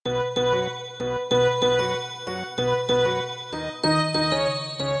Welcome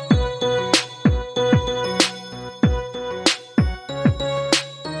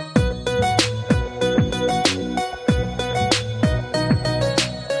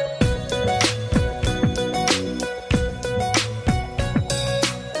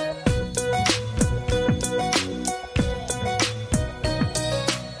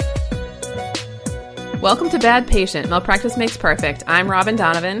to Bad Patient, Malpractice Makes Perfect. I'm Robin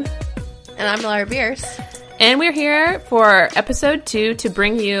Donovan. And I'm Laura Bierce. And we're here for episode 2 to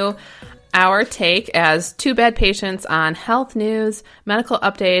bring you our take as two bad patients on health news, medical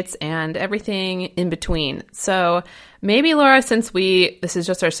updates, and everything in between. So maybe, Laura, since this is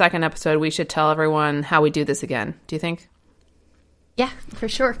just our second episode, we should tell everyone how we do this again. Do you think? Yeah, for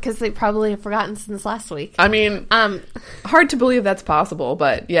sure, because they probably have forgotten since last week. I mean, hard to believe that's possible,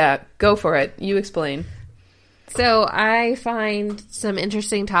 but yeah, go for it. You explain. So I find some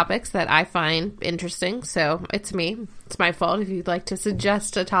interesting topics that I find interesting, so it's me. It's my fault. If you'd like to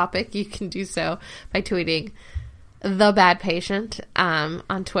suggest a topic, you can do so by tweeting The Bad Patient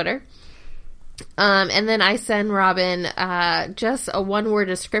on Twitter. And then I send Robin just a one-word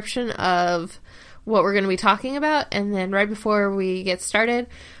description of what we're going to be talking about, and then right before we get started,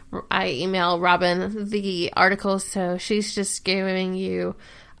 I email Robin the article, so she's just giving you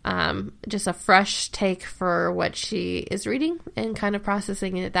just a fresh take for what she is reading and kind of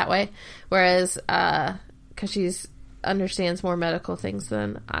processing it that way, whereas because she's understands more medical things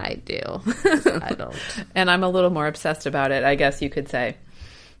than I do. I don't. And I'm a little more obsessed about it, I guess you could say.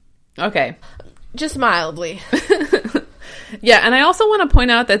 Okay. Just mildly. Yeah, and I also want to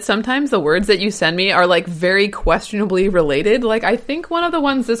point out that sometimes the words that you send me are, like, very questionably related. Like, I think one of the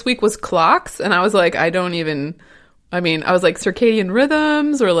ones this week was clocks, and I was like, I was like circadian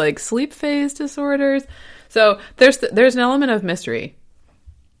rhythms or, like, sleep phase disorders. So there's an element of mystery.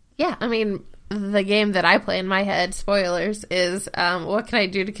 Yeah, I mean, the game that I play in my head, spoilers, is what can I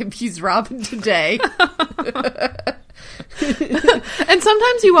do to confuse Robin today? And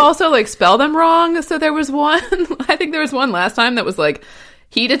sometimes you also, like, spell them wrong. So there was one, I think there was one last time that was, like,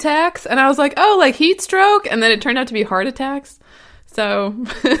 heat attacks. And I was like, oh, like heat stroke. And then it turned out to be heart attacks. So,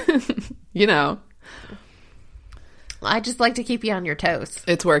 you know. I just like to keep you on your toes.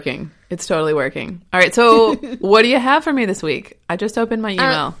 It's working. It's totally working. All right. So what do you have for me this week? I just opened my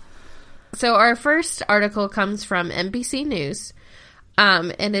email. So our first article comes from NBC News.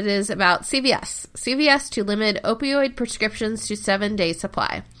 And it is about CVS. CVS to limit opioid prescriptions to 7-day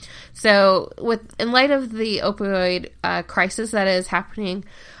supply. So, in light of the opioid crisis that is happening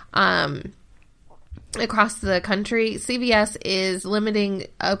across the country, CVS is limiting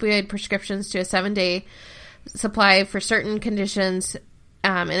opioid prescriptions to a 7-day supply for certain conditions.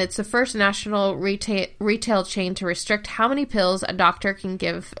 And it's the first national retail chain to restrict how many pills a doctor can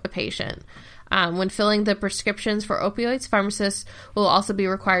give a patient. When filling the prescriptions for opioids, pharmacists will also be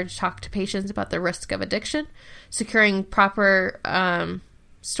required to talk to patients about the risk of addiction, securing proper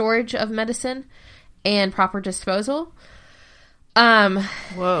storage of medicine, and proper disposal.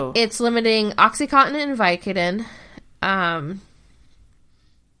 Whoa. It's limiting OxyContin and Vicodin.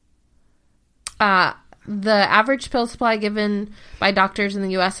 The average pill supply given by doctors in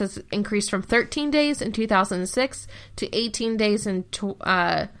the U.S. has increased from 13 days in 2006 to 18 days in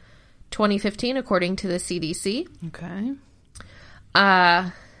 2015, according to the CDC. Okay.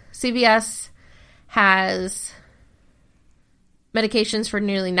 CVS has medications for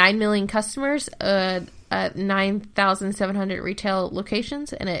nearly 9 million customers at 9,700 retail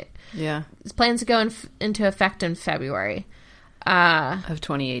locations, and it plans to go into effect in February. Of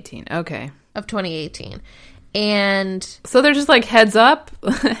 2018. Okay. Of 2018. And so they're just like heads up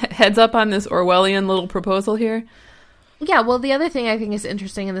on this Orwellian little proposal here. Yeah, well, the other thing I think is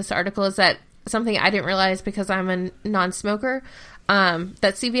interesting in this article is that something I didn't realize because I'm a non-smoker, that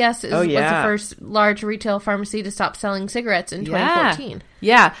CVS was the first large retail pharmacy to stop selling cigarettes in 2014.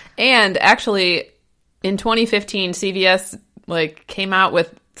 Yeah, and actually, in 2015, CVS came out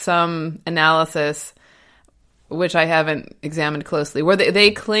with some analysis, which I haven't examined closely, where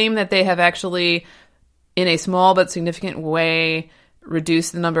they claim that they have actually, in a small but significant way,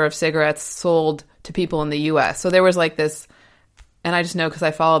 reduced the number of cigarettes sold to people in the U.S. So there was this, and I just know because I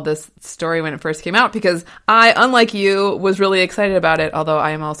followed this story when it first came out, because I, unlike you, was really excited about it, although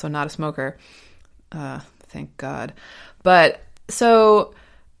I am also not a smoker. Thank God. But so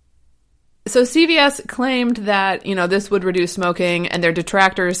CVS claimed that, this would reduce smoking, and their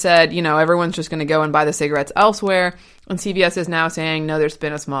detractors said, everyone's just going to go and buy the cigarettes elsewhere. And CVS is now saying, no, there's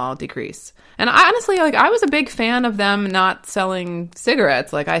been a small decrease. And I honestly, I was a big fan of them not selling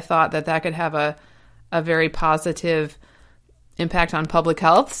cigarettes. I thought that could have a very positive impact on public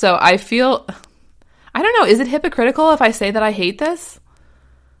health. So I feel I don't know. Is it hypocritical if I say that I hate this?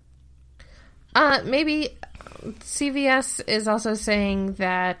 Maybe CVS is also saying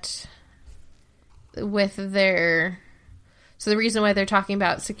that with their... So the reason why they're talking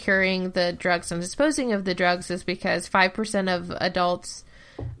about securing the drugs and disposing of the drugs is because 5% of adults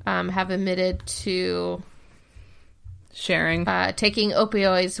have admitted to sharing, taking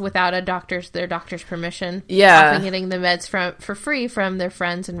opioids without their doctor's permission. Yeah, often getting the meds for free from their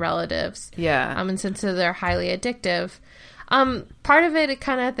friends and relatives. Yeah, and since they're highly addictive, part of it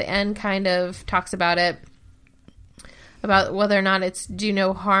kind of at the end kind of talks about it, about whether or not it's do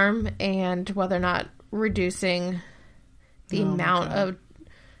no harm and whether or not reducing the amount of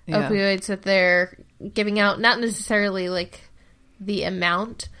opioids that they're giving out, not necessarily like the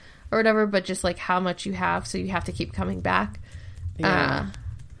amount or whatever, but just like how much you have, so you have to keep coming back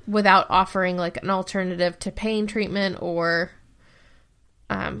without offering like an alternative to pain treatment or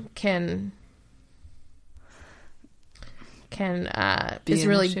is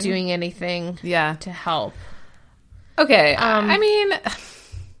really doing anything to help. Okay, I mean,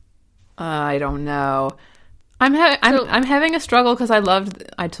 I don't know. I'm having a struggle because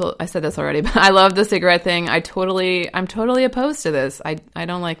I said this already, but I love the cigarette thing. I'm totally opposed to this. I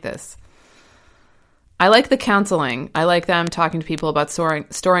don't like this. I like the counseling. I like them talking to people about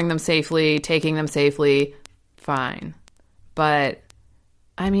storing them safely, taking them safely. Fine. But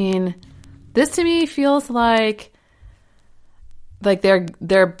I mean, this to me feels like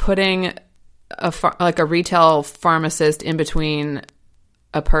they're putting a retail pharmacist in between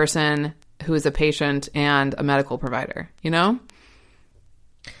a person who is a patient and a medical provider, you know?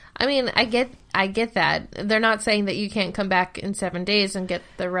 I mean, I get that. They're not saying that you can't come back in 7 days and get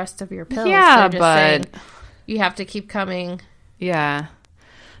the rest of your pills. Yeah, They're just but saying you have to keep coming. Yeah.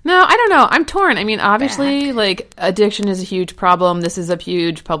 No, I don't know. I'm torn. I mean, obviously, like, addiction is a huge problem. This is a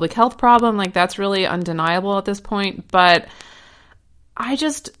huge public health problem. Like, that's really undeniable at this point. But I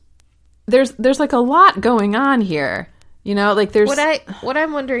just, there's like a lot going on here. You know, like there's... What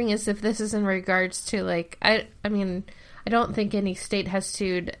I'm wondering is if this is in regards to, like, I mean, I don't think any state has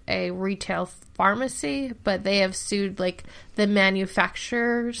sued a retail pharmacy, but they have sued, like, the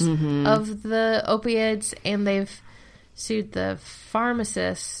manufacturers of the opiates, and they've sued the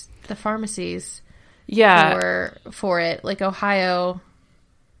pharmacies for it. Like, Ohio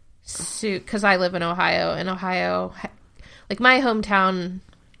sued, because I live in Ohio, and Ohio, like, my hometown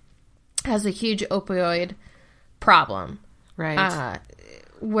has a huge opioid problem, right?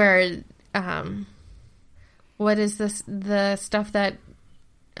 Where what is this, the stuff that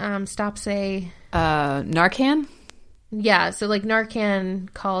stops a Narcan? Yeah, so like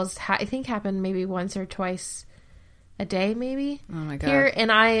Narcan calls I think happened maybe once or twice a day, maybe. Oh my god! Here,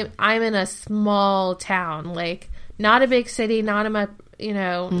 and I'm in a small town, like not a big city, not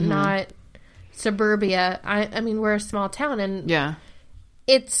not suburbia. I mean, we're a small town, and yeah.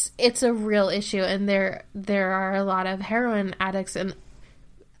 It's a real issue, and there are a lot of heroin addicts, and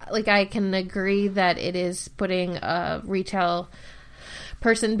like I can agree that it is putting a retail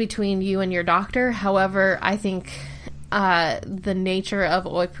person between you and your doctor. However, I think the nature of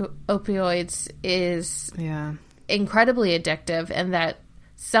opioids is incredibly addictive, and that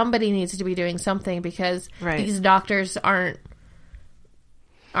somebody needs to be doing something because these doctors aren't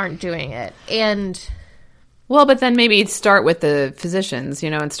doing it. And well, but then maybe start with the physicians,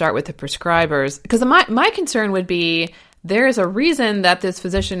 and start with the prescribers. Because my concern would be there is a reason that this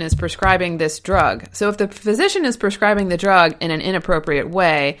physician is prescribing this drug. So if the physician is prescribing the drug in an inappropriate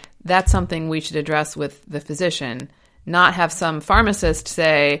way, that's something we should address with the physician, not have some pharmacist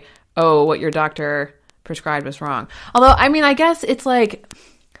say, oh, what your doctor prescribed was wrong. Although, I mean, I guess it's like...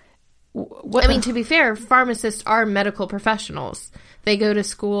 to be fair, pharmacists are medical professionals. They go to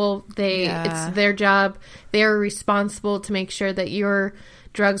school. It's their job. They're responsible to make sure that your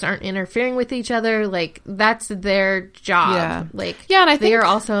drugs aren't interfering with each other. Like, that's their job. Yeah. And I think they are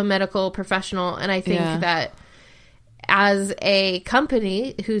also a medical professional. And I think that as a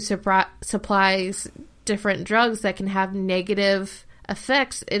company who supplies different drugs that can have negative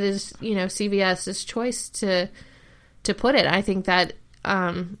effects, it is, CVS's choice to put it. I think that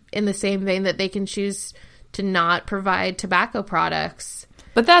in the same vein that they can choose to not provide tobacco products.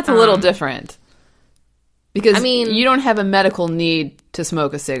 But that's a little different. Because you don't have a medical need to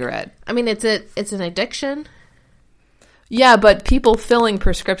smoke a cigarette. I mean, it's an addiction. Yeah, but people filling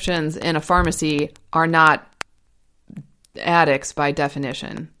prescriptions in a pharmacy are not addicts by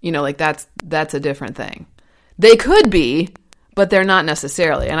definition. That's a different thing. They could be, but they're not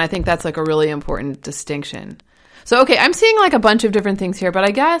necessarily. And I think that's like a really important distinction. So, okay, I'm seeing like a bunch of different things here, but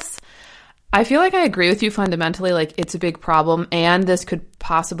I guess I feel like I agree with you fundamentally. Like, it's a big problem and this could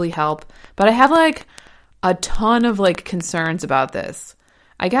possibly help. But I have like a ton of like concerns about this.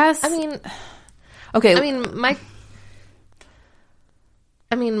 I guess. Okay.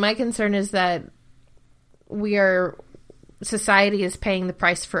 My concern is that society is paying the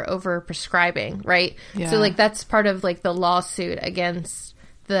price for over-prescribing, right? Yeah. So, like, that's part of, like, the lawsuit against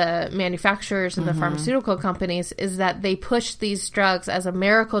the manufacturers and the pharmaceutical companies is that they push these drugs as a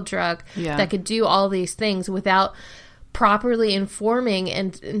miracle drug that could do all these things without properly informing,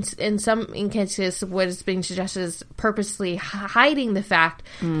 and in some cases what is being suggested is purposely hiding the fact,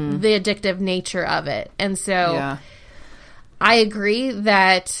 the addictive nature of it. And so I agree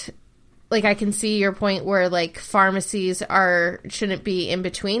that, like, I can see your point where, like, pharmacies shouldn't be in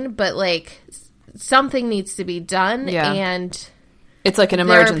between, but, like, something needs to be done. And it's like an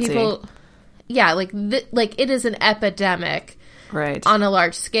emergency. There are people, like it is an epidemic, right, on a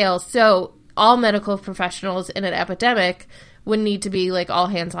large scale. So all medical professionals in an epidemic would need to be, like, all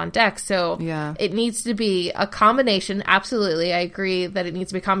hands on deck. So it needs to be a combination. Absolutely, I agree that it needs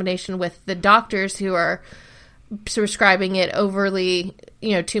to be a combination with the doctors who are prescribing it overly,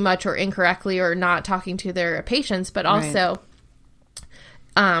 too much or incorrectly, or not talking to their patients, but also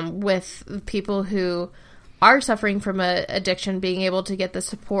with people who are suffering from addiction, being able to get the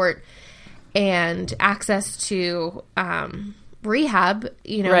support and access to rehab,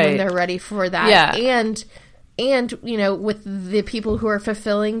 when they're ready for that. And with the people who are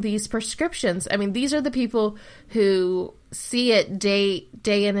fulfilling these prescriptions. I mean, these are the people who see it day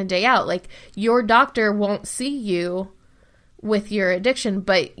in and day out. Like, your doctor won't see you with your addiction,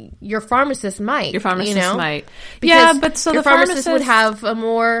 but your pharmacist might. Your pharmacist might. Because but so your the pharmacist would have a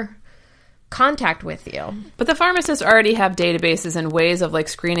more contact with you. But the pharmacists already have databases and ways of, like,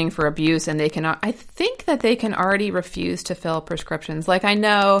 screening for abuse, and I think that they can already refuse to fill prescriptions. Like, I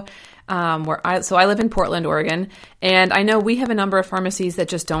know I live in Portland, Oregon, and I know we have a number of pharmacies that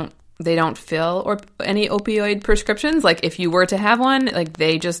just don't fill any opioid prescriptions. Like, if you were to have one, like,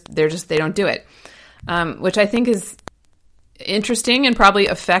 they don't do it, which I think is interesting and probably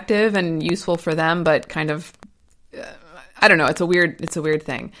effective and useful for them, but kind of, I don't know. It's a weird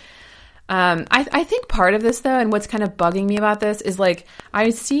thing. I think part of this, though, and what's kind of bugging me about this is, like,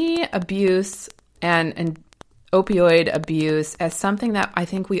 I see abuse and opioid abuse as something that I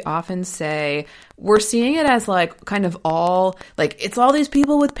think we often say, we're seeing it as, like, kind of all, like, it's all these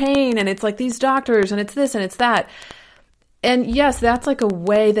people with pain, and it's, like, these doctors, and it's this, and it's that. And yes, that's, like, a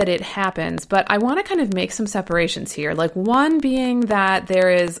way that it happens, but I want to kind of make some separations here. Like, one being that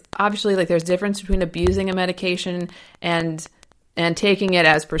there is, obviously, like, there's difference between abusing a medication and taking it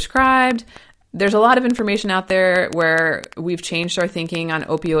as prescribed. There's a lot of information out there where we've changed our thinking on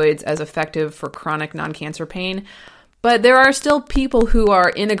opioids as effective for chronic non-cancer pain. But there are still people who are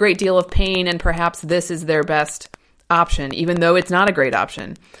in a great deal of pain, and perhaps this is their best option, even though it's not a great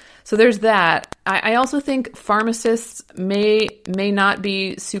option. So there's that. I also think pharmacists may not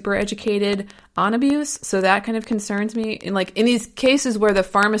be super educated on abuse, so that kind of concerns me. In these cases where the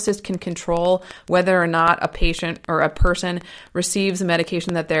pharmacist can control whether or not a patient or a person receives a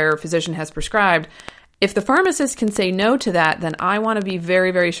medication that their physician has prescribed, if the pharmacist can say no to that, then I want to be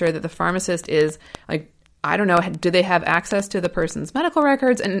very, very sure that the pharmacist is, like, I don't know, do they have access to the person's medical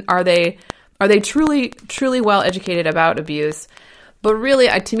records, and are they truly, truly well educated about abuse? But really,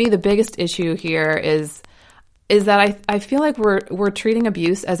 to me, the biggest issue here is that I feel like we're treating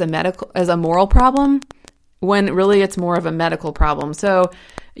abuse as a moral problem, when really it's more of a medical problem. So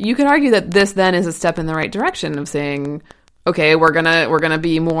you could argue that this then is a step in the right direction of saying, okay, we're gonna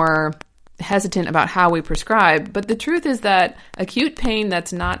be more hesitant about how we prescribe. But the truth is that acute pain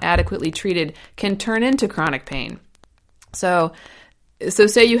that's not adequately treated can turn into chronic pain. So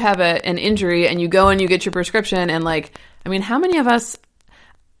say you have an injury and you go and you get your prescription, and, like, I mean, how many of us,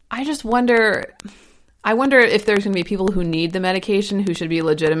 I wonder if there's going to be people who need the medication who should be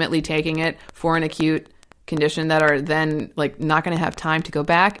legitimately taking it for an acute condition that are then, like, not going to have time to go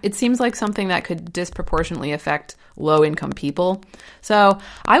back. It seems like something that could disproportionately affect low-income people. So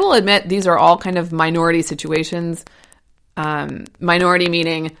I will admit these are all kind of minority situations. Minority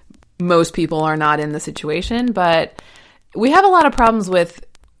meaning most people are not in the situation, but we have a lot of problems with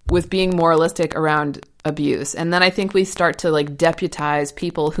being moralistic around abuse. And then I think we start to, like, deputize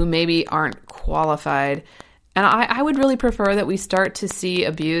people who maybe aren't qualified. And I would really prefer that we start to see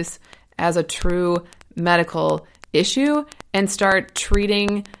abuse as a true medical issue and start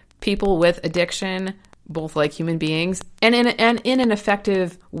treating people with addiction both like human beings and in an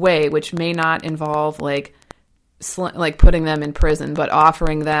effective way, which may not involve like putting them in prison, but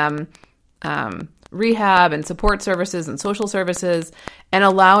offering them rehab and support services and social services, and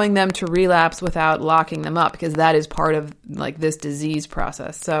allowing them to relapse without locking them up, because that is part of like this disease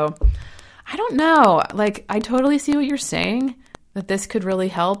process. So I don't know. Like, I totally see what you're saying, that this could really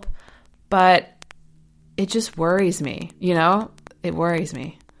help, but it just worries me, you know? It worries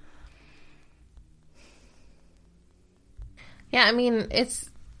me. Yeah, I mean, it's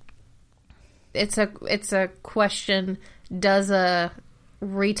a question. Does a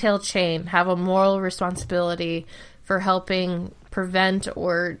retail chain have a moral responsibility for helping prevent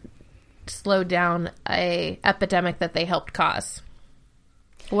or slow down a epidemic that they helped cause?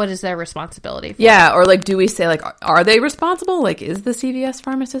 What is their responsibility for? Yeah, or like, do we say like, are they responsible? Like, is the CVS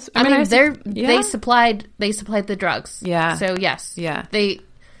pharmacist? I mean, they supplied the drugs. Yeah. So yes. Yeah. They,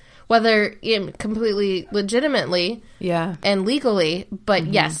 whether completely legitimately. Yeah. And legally, but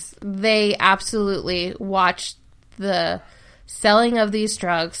yes, they absolutely watched the selling of these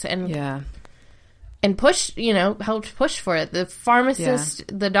drugs and push, helped push for it. The pharmacists,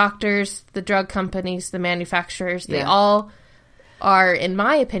 the doctors, the drug companies, the manufacturers, they all are, in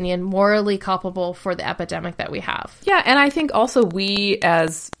my opinion, morally culpable for the epidemic that we have. Yeah, and I think also we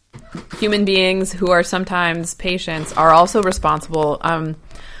as human beings who are sometimes patients are also responsible.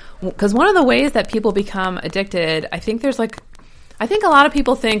 Because one of the ways that people become addicted, I think a lot of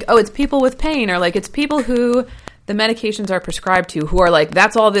people think, oh, it's people with pain, or like it's people who the medications are prescribed to, who are like,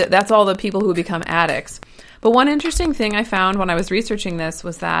 that's all the people who become addicts. But one interesting thing I found when I was researching this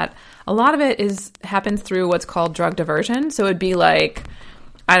was that a lot of it happens through what's called drug diversion. So it'd be like,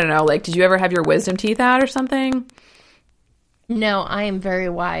 I don't know, like, did you ever have your wisdom teeth out or something? No, I am very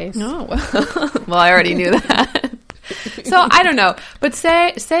wise. No. Well, I already knew that. So I don't know, but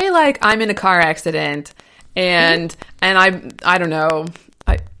say like I'm in a car accident and I don't know,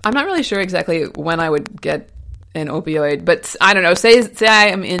 I'm not really sure exactly when I would get an opioid, but I don't know, say I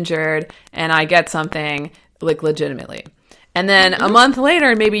am injured and I get something like legitimately, and then a month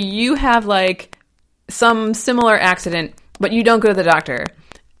later maybe you have like some similar accident but you don't go to the doctor,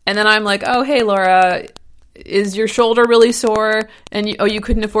 and then I'm like, oh hey Laura, is your shoulder really sore? And you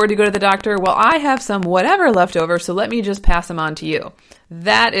couldn't afford to go to the doctor? Well, I have some whatever left over, so let me just pass them on to you.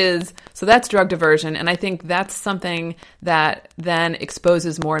 That's drug diversion, and I think that's something that then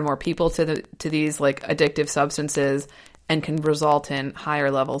exposes more and more people to these like addictive substances and can result in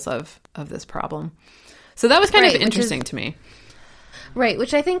higher levels of this problem. So that was kind of interesting to me. Right,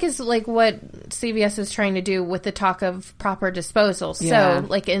 which I think is like what CVS is trying to do with the talk of proper disposal. Yeah. So,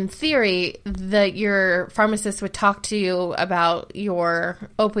 like in theory, your pharmacist would talk to you about your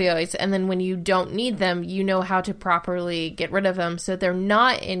opioids, and then when you don't need them, you know how to properly get rid of them so they're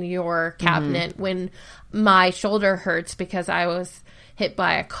not in your cabinet when my shoulder hurts because I was hit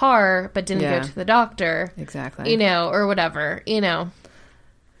by a car but didn't go to the doctor. Exactly. Or whatever,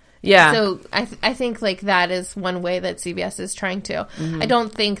 Yeah. So I think like that is one way that CVS is trying to. I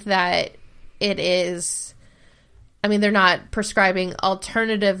don't think that it is. I mean, they're not prescribing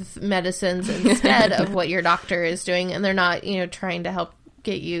alternative medicines instead of what your doctor is doing, and they're not trying to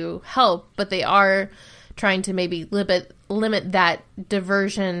get you help, but they are trying to maybe limit that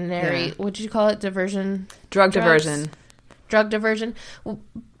diversionary. Yeah. What did you call it? Diversion. Drug diversion. Drug diversion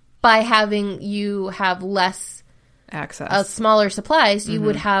by having you have less. Access. Smaller supplies, you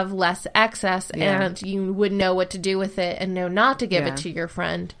would have less access, and you would know what to do with it and know not to give it to your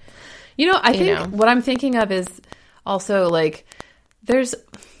friend. I think what I'm thinking of is also like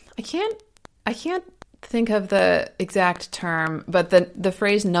I can't think of the exact term, but the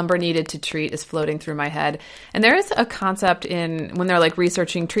phrase number needed to treat is floating through my head. And there is a concept when they're like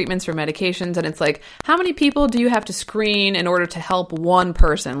researching treatments for medications, and it's like, how many people do you have to screen in order to help one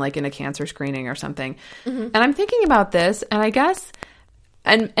person, like in a cancer screening or something? And I'm thinking about this, and I guess,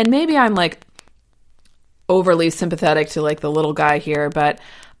 and maybe I'm like overly sympathetic to like the little guy here, but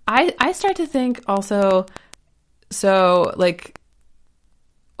I start to think also, so like,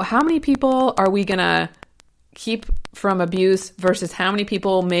 how many people are we going to keep from abuse versus how many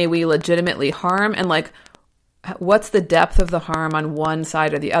people may we legitimately harm? And like, what's the depth of the harm on one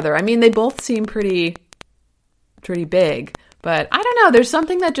side or the other? I mean, they both seem pretty big, but I don't know. There's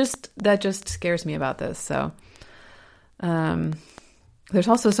something that just scares me about this. So, there's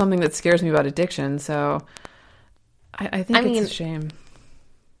also something that scares me about addiction. So I think it's a shame.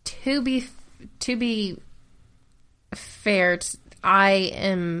 To be fair, I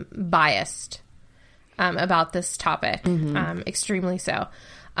am biased about this topic, extremely so.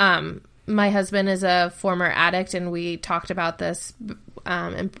 My husband is a former addict, and we talked about this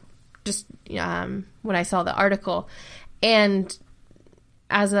and just when I saw the article. And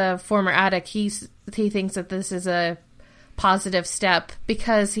as a former addict, he thinks that this is a positive step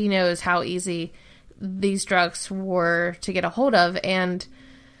because he knows how easy these drugs were to get a hold of. And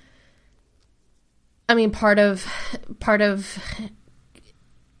I mean, part of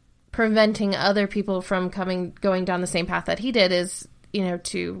preventing other people from going down the same path that he did is,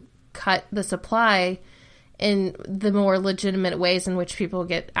 to cut the supply in the more legitimate ways in which people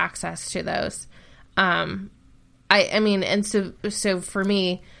get access to those. I mean, and so for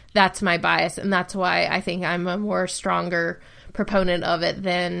me, that's my bias, and that's why I think I'm a more stronger proponent of it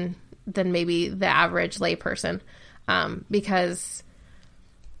than maybe the average layperson, because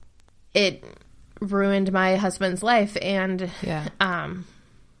it ruined my husband's life, and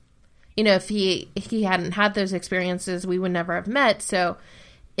if he hadn't had those experiences, we would never have met. So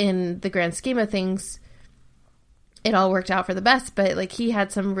in the grand scheme of things, it all worked out for the best. But like, he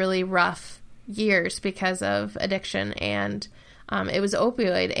had some really rough years because of addiction, and it was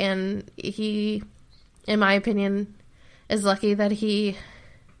opioid, and he, in my opinion, is lucky that he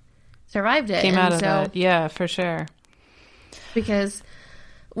survived it. Came out of it. Yeah, for sure. Because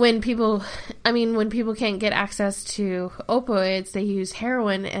when people can't get access to opioids, they use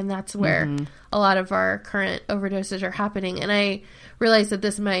heroin, and that's where a lot of our current overdoses are happening. And I realize that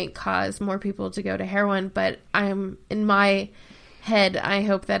this might cause more people to go to heroin, but in my head, I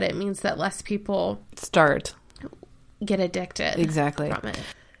hope that it means that less people get addicted. Exactly. From it.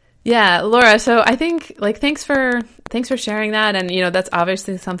 Yeah, Laura, so I think, thanks for sharing that. And, that's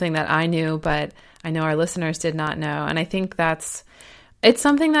obviously something that I knew, but I know our listeners did not know. And I think it's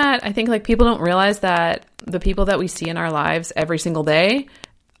something that I think, people don't realize that the people that we see in our lives every single day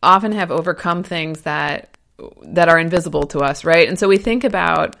often have overcome things that are invisible to us, right? And so we think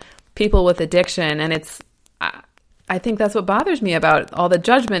about people with addiction, and I think that's what bothers me about all the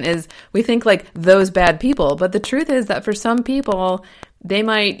judgment is we think those bad people. But the truth is that for some people, they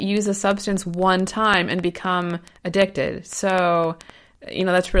might use a substance one time and become addicted. So,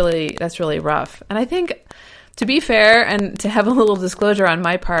 that's really rough. And I think, to be fair and to have a little disclosure on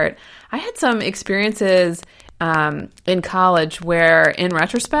my part, I had some experiences in college where, in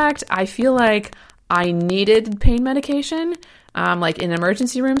retrospect, I feel like I needed pain medication, in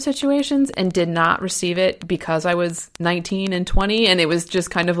emergency room situations, and did not receive it because I was 19 and 20, and it was just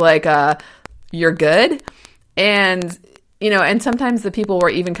kind of you're good. And, and sometimes the people were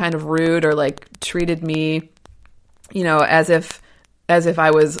even kind of rude or treated me, as if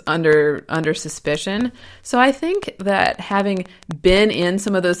I was under suspicion. So I think that having been in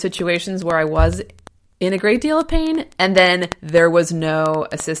some of those situations where I was in a great deal of pain and then there was no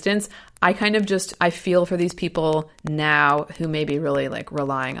assistance, I feel for these people now who may be really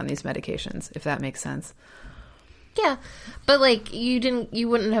relying on these medications, if that makes sense. Yeah. But you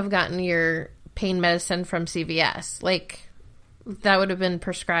wouldn't have gotten your pain medicine from CVS. That would have been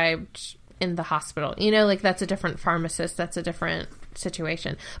prescribed in the hospital. That's a different pharmacist. That's a different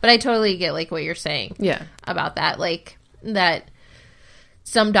situation. But I totally get what you're saying. Yeah. About that. That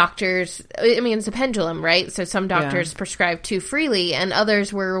some doctors, it's a pendulum, right? So some doctors prescribe too freely, and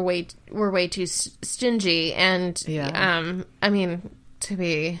others were way too stingy. And to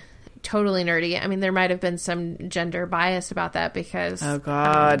be totally nerdy, there might have been some gender bias about that, because oh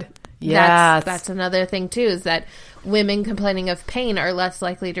god, yes, that's another thing too, is that women complaining of pain are less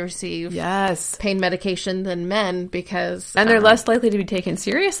likely to receive pain medication than men, because they're less likely to be taken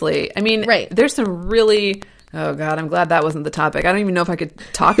seriously. Right. There's some really, oh god, I'm glad that wasn't the topic. I don't even know if I could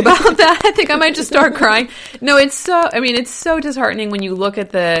talk about that. I think I might just start crying. No, it's so disheartening when you look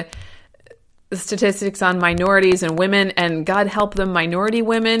at the statistics on minorities and women, and God help them, minority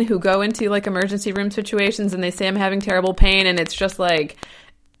women who go into emergency room situations and they say I'm having terrible pain, and it's just they're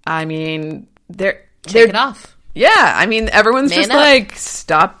Take it off. Yeah, everyone's Man just up.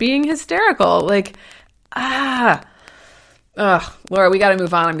 Stop being hysterical. Laura, we got to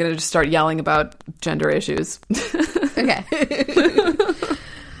move on. I'm going to just start yelling about gender issues. Okay.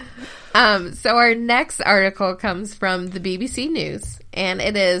 So our next article comes from the BBC News, and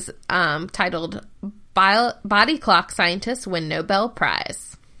it is titled "Body Clock Scientists Win Nobel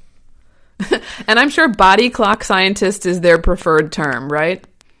Prize." And I'm sure body clock scientist is their preferred term, right?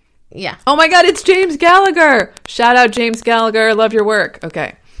 Yeah. Oh my God, it's James Gallagher. Shout out James Gallagher. Love your work.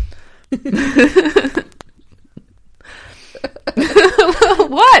 Okay.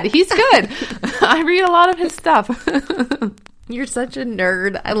 What? He's good. I read a lot of his stuff. You're such a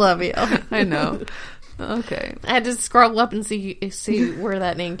nerd. I love you. I know. Okay. I had to scroll up and see where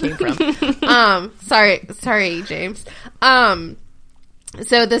that name came from. Sorry, James.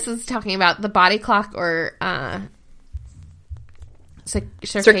 So this is talking about the body clock, or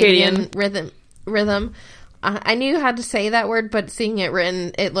circadian rhythm. I knew how to say that word, but seeing it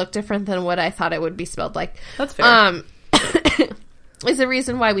written, it looked different than what I thought it would be spelled like. That's fair. Is the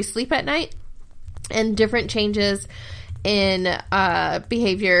reason why we sleep at night. and different changes in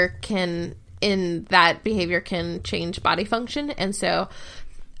behavior can change body function. And so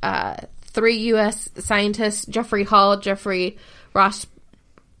 3 U.S. scientists, Jeffrey Hall, Jeffrey Rosbash,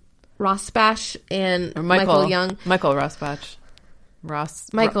 and Michael Young. Michael Rosbash.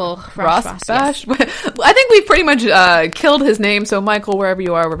 Michael Rosbash. Yes. I think we pretty much killed his name. So Michael, wherever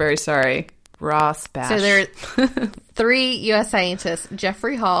you are, we're very sorry. Rosbash. So there are 3 U.S. scientists,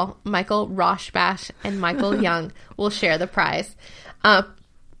 Jeffrey Hall, Michael Rosbash, and Michael Young, will share the prize.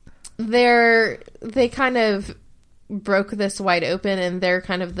 They kind of broke this wide open, and they're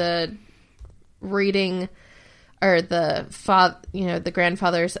kind of the reading, or the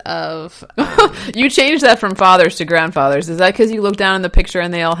grandfathers of. You changed that from fathers to grandfathers. Is that because you look down in the picture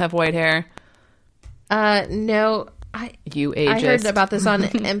and they all have white hair? No. You ageist. I heard about this on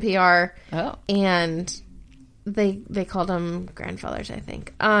NPR. Oh. And they called them grandfathers, I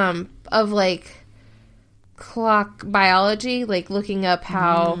think. Of like clock biology, like looking up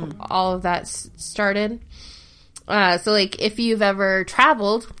how all of that started. So like if you've ever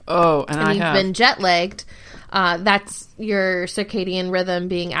traveled, and you've been jet lagged, that's your circadian rhythm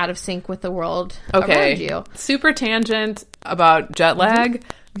being out of sync with the world around you. Super tangent about jet lag.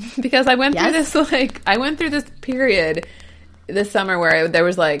 Because I went through this period this summer where there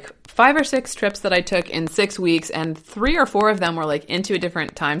was like 5 or 6 trips that I took in 6 weeks, and 3 or 4 of them were like into a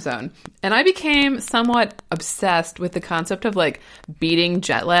different time zone. And I became somewhat obsessed with the concept of like beating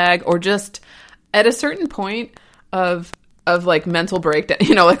jet lag, or just at a certain point of like mental breakdown,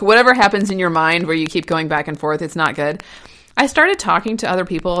 like whatever happens in your mind where you keep going back and forth, it's not good. I started talking to other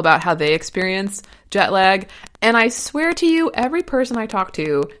people about how they experience jet lag, and I swear to you, every person I talked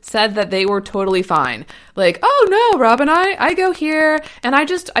to said that they were totally fine. Like, oh no, Rob and I go here, and I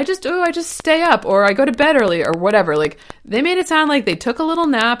just stay up, or I go to bed early, or whatever. Like, they made it sound like they took a little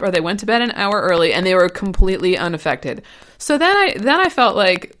nap, or they went to bed an hour early, and they were completely unaffected. So then I felt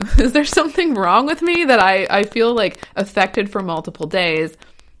like, is there something wrong with me that I feel like affected for multiple days?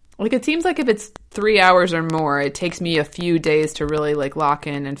 Like, it seems like if it's 3 hours or more, it takes me a few days to really, like, lock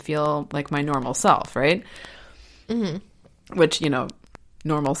in and feel like my normal self, right? Mm-hmm. Which,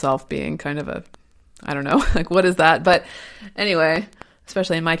 normal self being kind of a, I don't know, like, what is that? But anyway,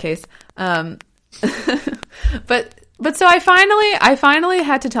 especially in my case. But so I finally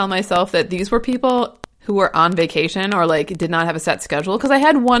had to tell myself that these were people who were on vacation or, like, did not have a set schedule. Because I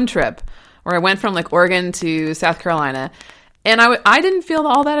had one trip where I went from, like, Oregon to South Carolina. And I didn't feel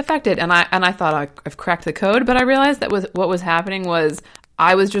all that affected, and I thought I've cracked the code, but I realized that what was happening was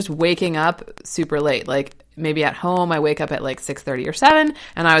I was just waking up super late. Like, maybe at home I wake up at like 6:30 or 7,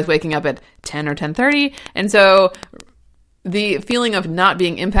 and I was waking up at 10 or 10:30, and so the feeling of not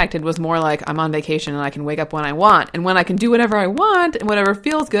being impacted was more like I'm on vacation and I can wake up when I want, and when I can do whatever I want and whatever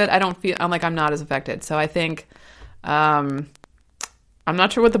feels good, I'm not as affected. So I think I'm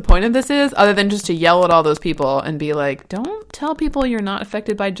not sure what the point of this is, other than just to yell at all those people and be like, don't tell people you're not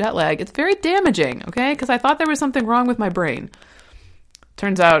affected by jet lag. It's very damaging, okay? Because I thought there was something wrong with my brain.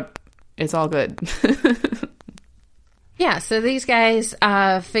 Turns out it's all good. Yeah, so these guys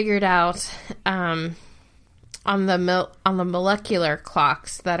figured out on the molecular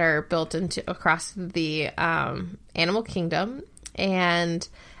clocks that are built across the animal kingdom, and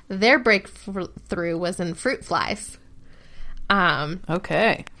their breakthrough was in fruit flies.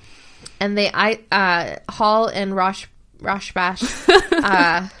 Okay. And they, Hall and Rosbash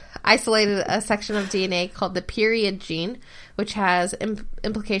isolated a section of DNA called the period gene, which has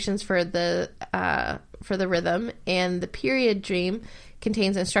implications for the rhythm. And the period gene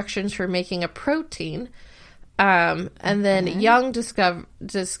contains instructions for making a protein. And then Young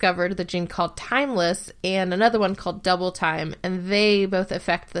discovered the gene called timeless and another one called double time, and they both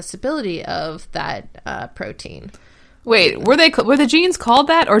affect the stability of that protein. Wait, were the genes called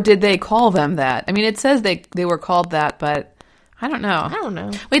that, or did they call them that? I mean, it says they were called that, but I don't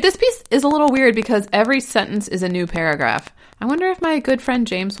know. Wait, this piece is a little weird because every sentence is a new paragraph. I wonder if my good friend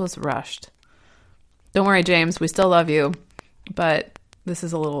James was rushed. Don't worry, James, we still love you, but this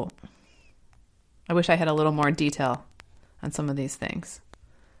is a little... I wish I had a little more detail on some of these things.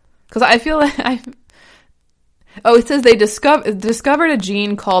 Because I feel like it says they discovered a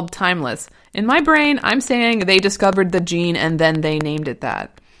gene called timeless. In my brain, I'm saying they discovered the gene and then they named it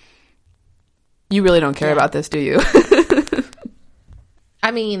that. You really don't care about this, do you?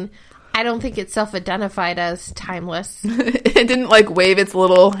 I mean, I don't think it's self-identified as timeless. It didn't, like, wave its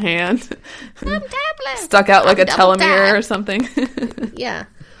little hand. I'm timeless. Stuck out like a telomere or something. Yeah.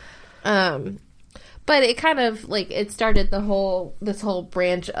 But it kind of, like, it started this whole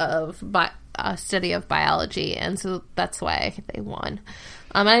branch of study of biology, and so that's why they won.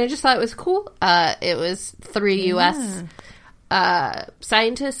 I just thought it was cool. It was 3 U.S.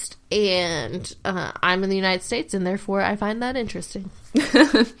 Scientists, and I'm in the United States, and therefore I find that interesting.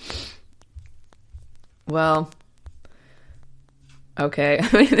 Well, okay.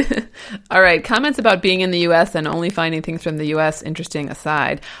 All right. Comments about being in the U.S. and only finding things from the U.S. interesting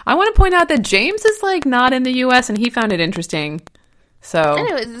aside. I want to point out that James is like not in the U.S. and he found it interesting. So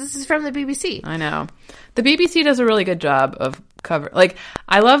anyway, this is from the BBC. I know. The BBC does a really good job of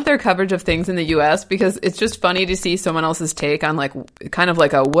I love their coverage of things in the U.S. because it's just funny to see someone else's take on like kind of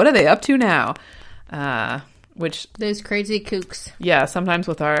like a what are they up to now? Which those crazy kooks. Yeah, sometimes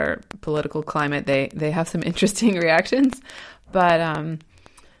with our political climate, they have some interesting reactions. But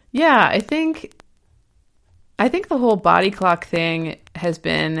yeah, I think the whole body clock thing has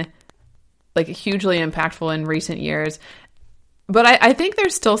been like hugely impactful in recent years. But I think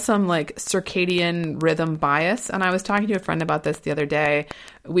there's still some like circadian rhythm bias. And I was talking to a friend about this the other day.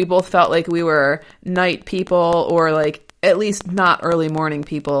 We both felt like we were night people or like at least not early morning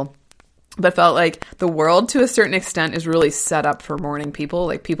people, but felt like the world to a certain extent is really set up for morning people,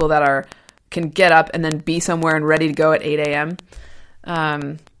 like people that can get up and then be somewhere and ready to go at 8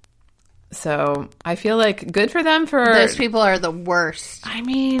 a.m. So I feel like good for them for... Those people are the worst. I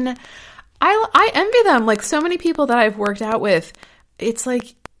mean... I envy them. Like so many people that I've worked out with, it's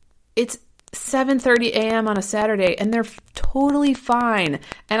like it's 7:30 a.m. on a Saturday and they're totally fine.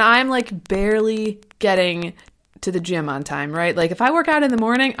 And I'm like barely getting to the gym on time, right? Like if I work out in the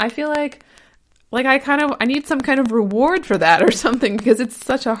morning, I feel like I need some kind of reward for that or something because it's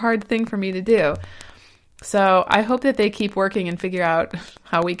such a hard thing for me to do. So I hope that they keep working and figure out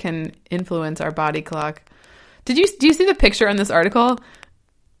how we can influence our body clock. Do you see the picture in this article?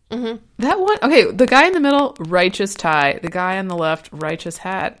 Mm-hmm. That one, okay, the guy in the middle, righteous tie. The guy on the left, righteous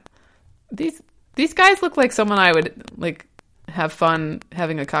hat. These guys look like someone I would like have fun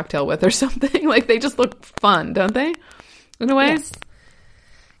having a cocktail with or something. Like they just look fun, don't they? In a way. Yes.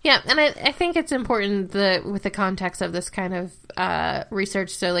 Yeah, and I think it's important with the context of this kind of research.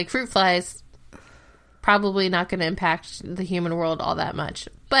 So like fruit flies, probably not going to impact the human world all that much,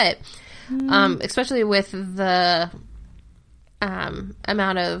 but especially with the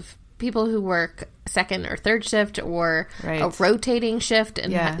amount of people who work second or third shift or a rotating shift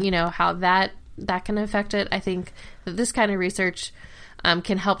and how that can affect it. I think that this kind of research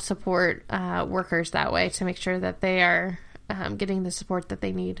can help support workers that way to make sure that they are getting the support that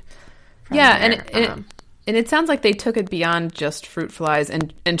they need. And it sounds like they took it beyond just fruit flies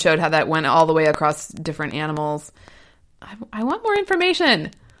and showed how that went all the way across different animals. I want more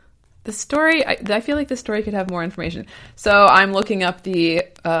information. The story, I feel like the story could have more information. So I'm looking up the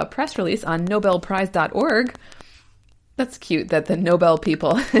press release on nobelprize.org. That's cute that the Nobel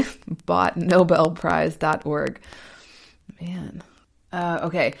people bought nobelprize.org. Man.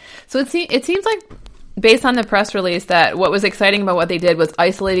 Okay. So it seems like based on the press release that what was exciting about what they did was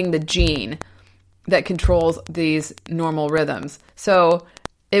isolating the gene that controls these normal rhythms. So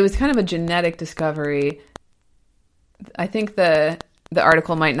it was kind of a genetic discovery. I think the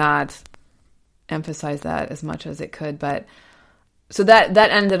article might not emphasize that as much as it could, but so that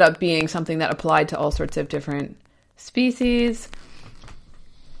ended up being something that applied to all sorts of different species.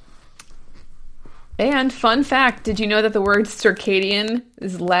 And fun fact, did you know that the word circadian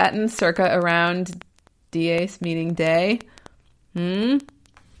is Latin circa around dies, meaning day?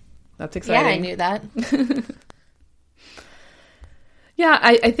 That's exciting. Yeah, I knew that. Yeah,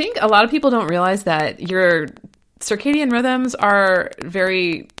 I think a lot of people don't realize that your circadian rhythms are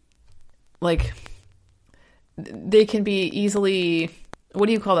very, like, they can be easily, what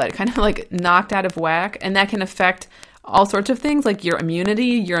do you call that? Kind of like knocked out of whack. And that can affect all sorts of things like your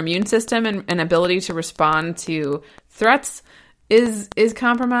immunity, your immune system and ability to respond to threats is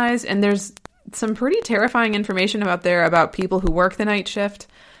compromised. And there's some pretty terrifying information about people who work the night shift.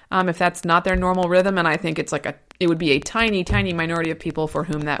 If that's not their normal rhythm. And I think it would be a tiny, tiny minority of people for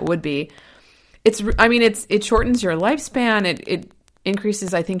whom that would be. It shortens your lifespan. It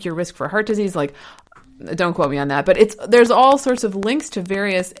increases, I think, your risk for heart disease. Like, don't quote me on that, but there's all sorts of links to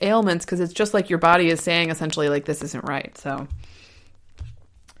various ailments because it's just like your body is saying essentially like this isn't right. So,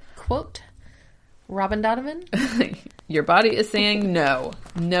 quote Robin Donovan, your body is saying no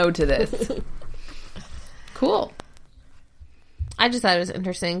to this. Cool. I just thought it was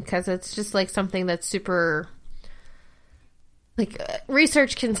interesting because it's just like something that's super. Like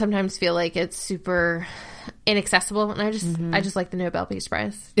research can sometimes feel like it's super inaccessible, and I just like the Nobel Peace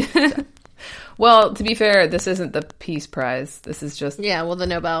Prize. So. Well, to be fair, this isn't the Peace Prize. This is just the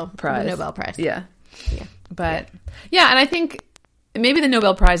Nobel Prize. Yeah. But and I think maybe the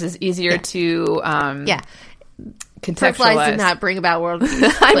Nobel Prize is easier to Fruit flies contextualize. did not bring about world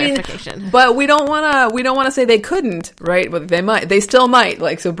I mean, clarification. but we don't want to say they couldn't, right? But they still might.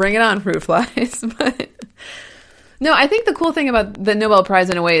 Like, so bring it on, fruit flies. But no, I think the cool thing about the Nobel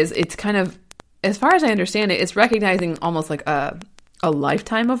Prize in a way is it's kind of, as far as I understand it, it's recognizing almost like a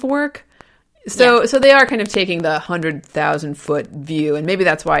lifetime of work. So they are kind of taking the 100,000-foot view, and maybe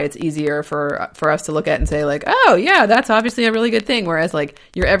that's why it's easier for us to look at and say like, oh yeah, that's obviously a really good thing. Whereas like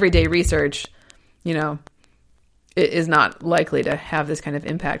your everyday research, you know, it is not likely to have this kind of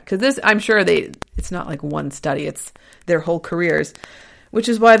impact, because this, I'm sure it's not like one study, it's their whole careers, which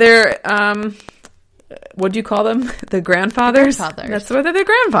is why they're what do you call them, the grandfathers? That's why they're the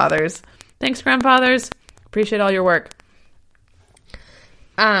grandfathers. Thanks, grandfathers, appreciate all your work.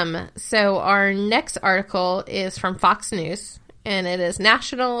 So our next article is from Fox News, and it is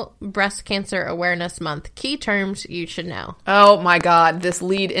National Breast Cancer Awareness Month, key terms you should know. Oh my god, this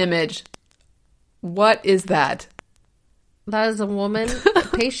lead image, what is that? That is a woman,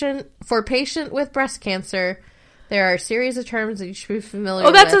 patient with breast cancer. There are a series of terms that you should be familiar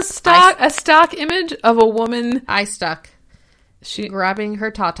with. Oh, that's a stock image of a woman. Eye stuck. She grabbing her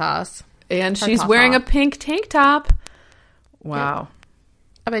tatas. And she's wearing a pink tank top. Wow. Yeah.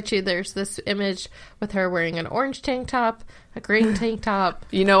 I bet you there's this image with her wearing an orange tank top, a green tank top.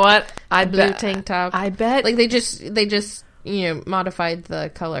 You know what? Blue tank top. I bet. Like they just modified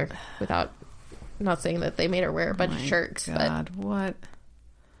the color without. I'm not saying that they made her wear a bunch of shirts. God, what?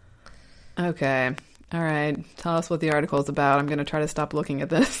 Okay. All right. Tell us what the article is about. I'm going to try to stop looking at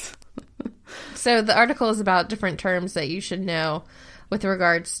this. So the article is about different terms that you should know with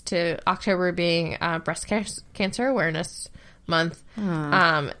regards to October being Breast Cancer Awareness Month,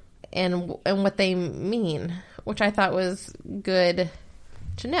 and what they mean, which I thought was good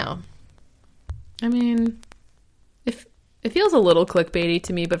to know. I mean, it feels a little clickbaity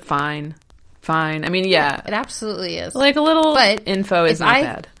to me, but fine. I mean, yeah. It absolutely is. Like a little info is not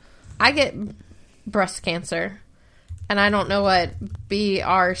bad. I get breast cancer, and I don't know what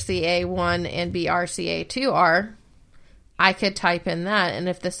BRCA1 and BRCA2 are. I could type in that, and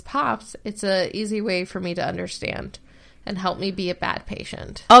if this pops, it's an easy way for me to understand and help me be a bad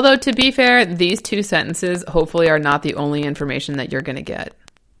patient. Although, to be fair, these two sentences hopefully are not the only information that you're going to get.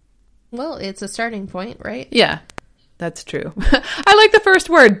 Well, it's a starting point, right? Yeah. That's true. I like the first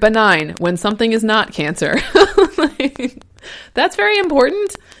word, benign, when something is not cancer. That's very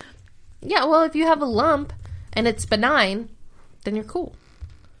important. Yeah, well, if you have a lump and it's benign, then you're cool.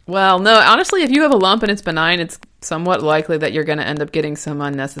 Well, no, honestly, if you have a lump and it's benign, it's somewhat likely that you're going to end up getting some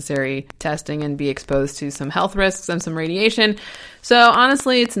unnecessary testing and be exposed to some health risks and some radiation. So,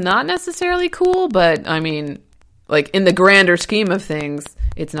 honestly, it's not necessarily cool, but, I mean, like, in the grander scheme of things,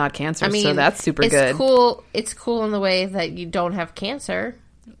 it's not cancer, so that's super good. It's cool in the way that you don't have cancer.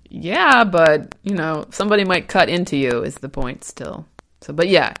 Yeah, but, somebody might cut into you is the point still. So, but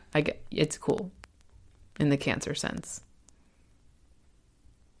yeah, I get it's cool in the cancer sense.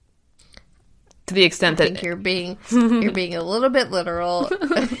 To the extent that I think you're being a little bit literal,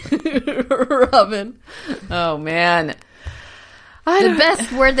 Robin. Oh man. The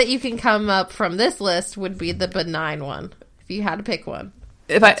best word that you can come up from this list would be the benign one. If you had to pick one.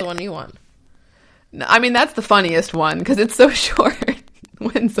 That's the one you want. I mean, that's the funniest one because it's so short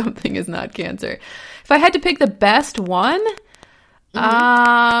when something is not cancer. If I had to pick the best one,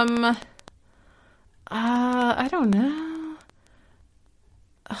 I don't know.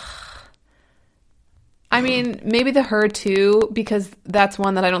 I mean, maybe the HER2, because that's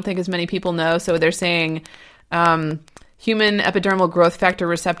one that I don't think as many people know. So they're saying human epidermal growth factor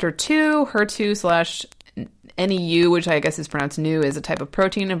receptor 2, HER2/NEU, which I guess is pronounced new, is a type of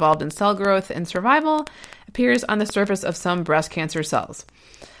protein involved in cell growth and survival, appears on the surface of some breast cancer cells.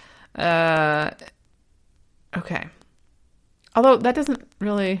 Okay. Although that doesn't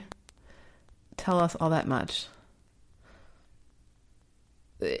really tell us all that much.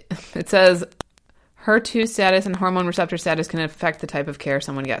 It says HER2 status and hormone receptor status can affect the type of care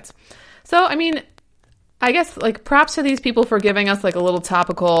someone gets. So, I mean, I guess, like, props to these people for giving us, like, a little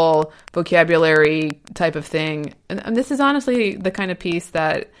topical vocabulary type of thing. And this is honestly the kind of piece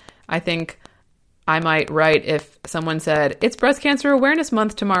that I think I might write if someone said, it's Breast Cancer Awareness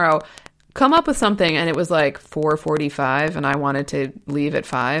Month tomorrow. Come up with something. And it was, like, 4:45 and I wanted to leave at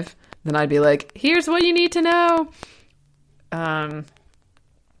 5. Then I'd be like, here's what you need to know.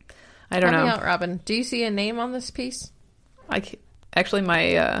 I don't know. Help me out, Robin. Do you see a name on this piece? Actually,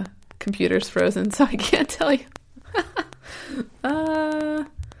 my computer's frozen, so I can't tell you.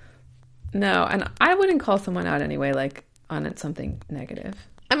 No, and I wouldn't call someone out anyway, like, on something negative.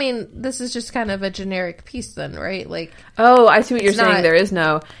 I mean, this is just kind of a generic piece then, right? Like, oh, I see what you're saying. not- There is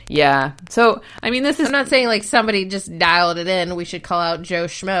no, yeah. So, I mean, this is, I'm not saying like somebody just dialed it in. We should call out Joe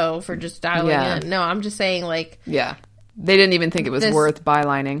Schmo for just dialing Yeah. in. No, I'm just saying like, yeah. They didn't even think it was This- worth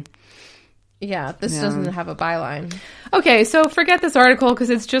bylining. yeah, this Yeah. doesn't have a byline. Okay, so forget this article because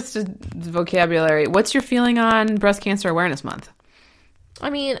it's just a vocabulary. What's your feeling on Breast Cancer Awareness Month? I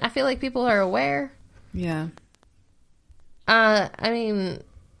mean, I feel like people are aware. Yeah. I mean,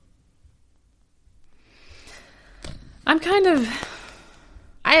 I'm kind of,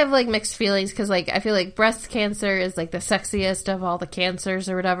 I have like mixed feelings because like I feel like breast cancer is like the sexiest of all the cancers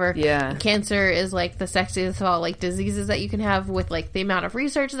or whatever. Yeah. Cancer is like the sexiest of all like diseases that you can have with like the amount of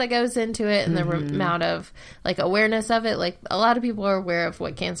research that goes into it and the amount of like awareness of it. Like a lot of people are aware of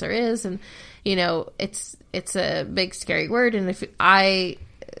what cancer is, and you know it's a big scary word. And if I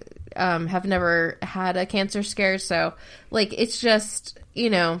have never had a cancer scare, so like it's just, you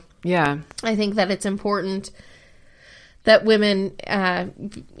know, yeah. I think that it's important that women,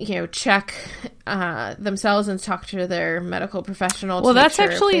 you know, check themselves and talk to their medical professional. Well, to make that's sure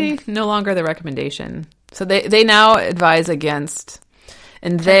if actually they- no longer the recommendation. So they now advise against,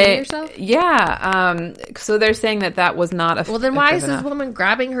 and Checking yourself? yeah. So they're saying that was not a. well, then why is effective this enough. woman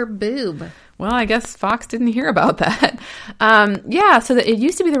grabbing her boob? Well, I guess Fox didn't hear about that. Yeah, so it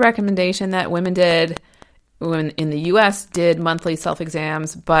used to be the recommendation that women in the U.S. did monthly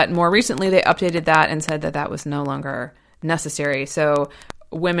self-exams, but more recently they updated that and said that was no longer necessary. So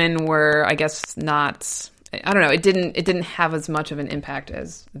women were, I guess, not. I don't know. It didn't have as much of an impact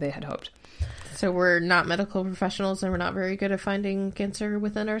as they had hoped. So we're not medical professionals and we're not very good at finding cancer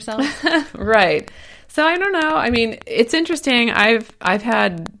within ourselves. Right. So I don't know. I mean, it's interesting. I've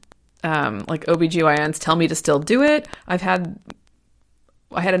had like OBGYNs tell me to still do it. I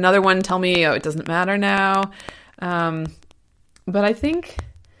had another one tell me, oh, it doesn't matter now. But I think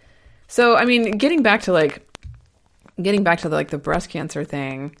so. I mean, getting back to the breast cancer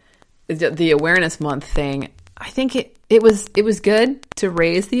thing, the awareness month thing, I think it was good to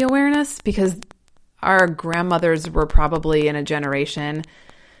raise the awareness because our grandmothers were probably in a generation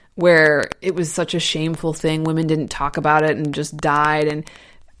where it was such a shameful thing. Women didn't talk about it and just died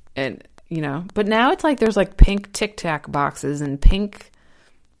and you know, but now it's like there's like pink Tic Tac boxes and pink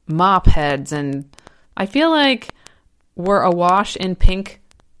mop heads, and I feel like we're awash in pink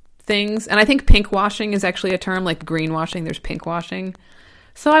things. And I think pink washing is actually a term, like greenwashing. There's pink washing.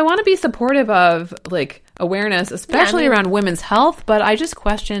 So I want to be supportive of like awareness, especially around women's health, but I just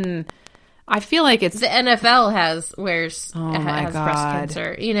question. I feel like it's The NFL has breast God.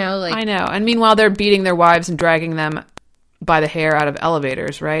 cancer. You know, like I know. And meanwhile, they're beating their wives and dragging them by the hair out of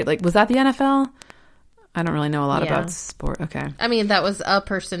elevators, right? Like, was that the NFL? I don't really know a lot about sport. Okay. I mean, that was a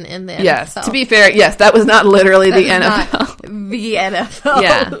person in the NFL. Yes. To be fair, yes, that was not literally the Not NFL. the NFL.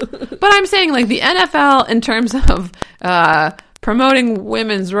 Yeah. But I'm saying like the NFL in terms of promoting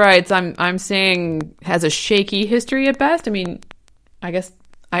women's rights, I'm saying has a shaky history at best. I mean, I guess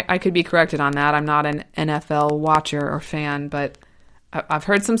I could be corrected on that. I'm not an NFL watcher or fan, but I've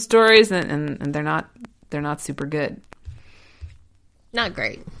heard some stories and they're not super good. Not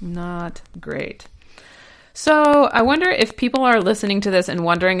great. Not great. So I wonder if people are listening to this and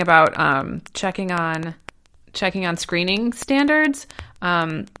wondering about checking on screening standards.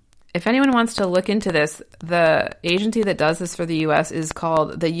 If anyone wants to look into this, the agency that does this for the U.S. is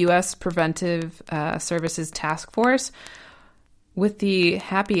called the U.S. Preventive Services Task Force, with the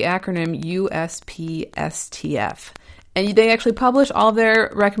happy acronym USPSTF. And they actually publish all of their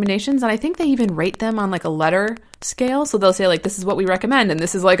recommendations, and I think they even rate them on like a letter scale. So they'll say like, this is what we recommend, and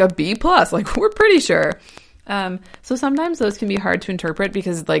this is like a B+. Like, we're pretty sure. So sometimes those can be hard to interpret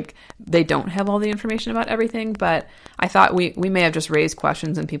because like they don't have all the information about everything. But I thought we may have just raised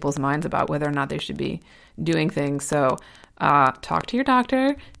questions in people's minds about whether or not they should be doing things. So talk to your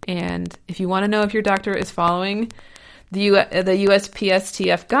doctor, and if you want to know if your doctor is following the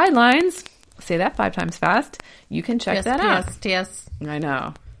USPSTF guidelines, say that 5 times fast, you can check that out. Yes. I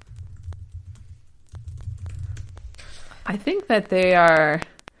know. I think that they are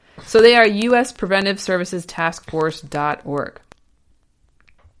US Preventive Services Task Force.org.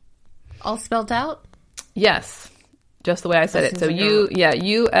 All spelled out? Yes. Just the way I said it. So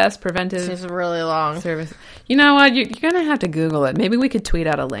US Preventive It's really long. Service. You know what? You're going to have to Google it. Maybe we could tweet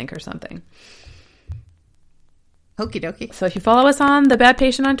out a link or something. Okie dokie. So if you follow us on The Bad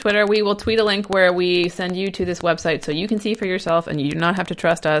Patient on Twitter, we will tweet a link where we send you to this website so you can see for yourself, and you do not have to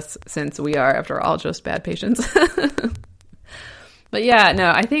trust us since we are, after all, just bad patients. But yeah,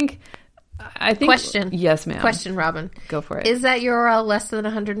 no, I think. Question. Yes, ma'am. Question, Robin. Go for it. Is that URL less than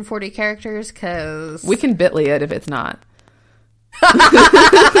 140 characters? Because we can bit.ly it if it's not.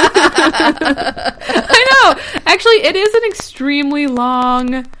 I know. Actually, it is an extremely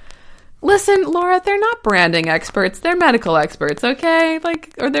long... Listen, Laura, they're not branding experts. They're medical experts, okay?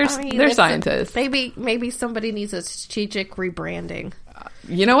 Like, or they're scientists. Maybe somebody needs a strategic rebranding.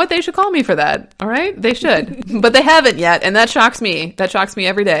 You know what? They should call me for that. All right? They should. But they haven't yet, and that shocks me. That shocks me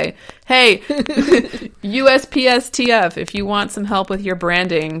every day. Hey, USPSTF, if you want some help with your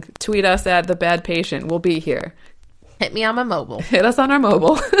branding, tweet us at The Bad Patient. We'll be here. Hit me on my mobile. Hit us on our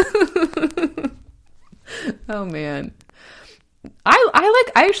mobile. Oh, man. I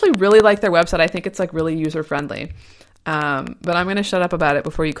actually really like their website. I think it's like really user friendly. But I'm going to shut up about it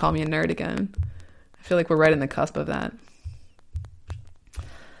before you call me a nerd again. I feel like we're right in the cusp of that.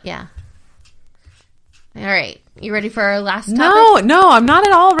 Yeah. All right. You ready for our last topic? No, I'm not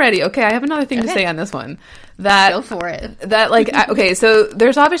at all ready. Okay, I have another thing to say on this one. Go for it. Okay, so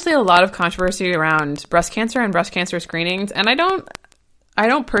there's obviously a lot of controversy around breast cancer and breast cancer screenings, and I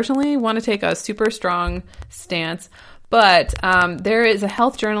don't personally want to take a super strong stance, but there is a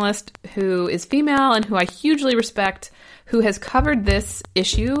health journalist who is female and who I hugely respect, who has covered this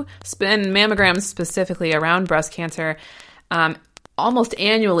issue, and mammograms specifically around breast cancer, almost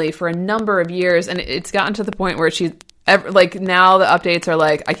annually for a number of years, and it's gotten to the point where now the updates are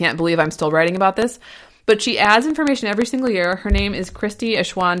like, I can't believe I'm still writing about this, but she adds information every single year. Her name is Christy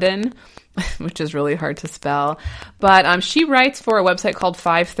Ashwandon, which is really hard to spell, but she writes for a website called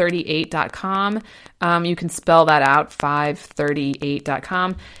 538.com. You can spell that out,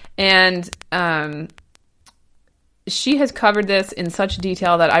 538.com, and she has covered this in such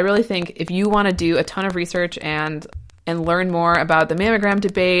detail that I really think if you want to do a ton of research and learn more about the mammogram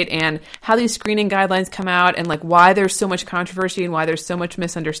debate and how these screening guidelines come out and like why there's so much controversy and why there's so much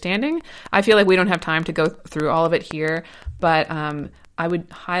misunderstanding. I feel like we don't have time to go through all of it here, but I would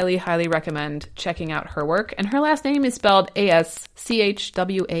highly, highly recommend checking out her work. And her last name is spelled Aschwanden.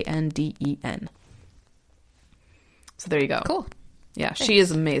 So there you go. Cool. Yeah, thanks. She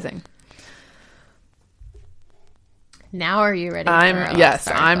is amazing. Now are you ready?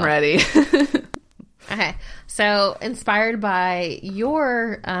 I'm ready. Okay. So, inspired by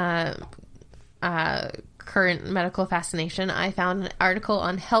your current medical fascination, I found an article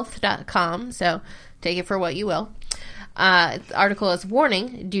on health.com. So, take it for what you will. The article is,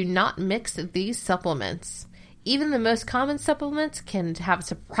 warning, do not mix these supplements. Even the most common supplements can have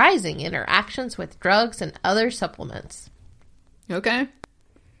surprising interactions with drugs and other supplements. Okay.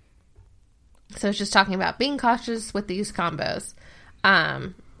 So, it's just talking about being cautious with these combos.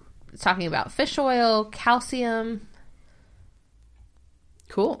 It's talking about fish oil, calcium.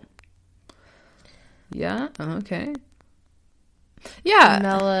 Cool. Yeah, okay. Yeah.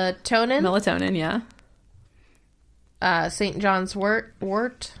 Melatonin, yeah. St. John's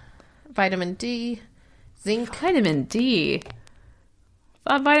wort, vitamin D, zinc. Vitamin D.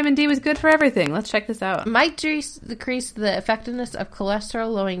 Thought vitamin D was good for everything. Let's check this out. Might decrease the effectiveness of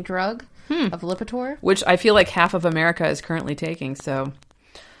cholesterol-lowering drug of Lipitor. Which I feel like half of America is currently taking, so...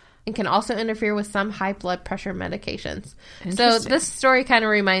 And can also interfere with some high blood pressure medications. So this story kind of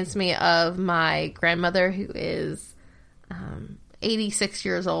reminds me of my grandmother, who is 86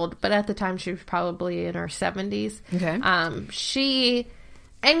 years old, but at the time she was probably in her 70s. Okay.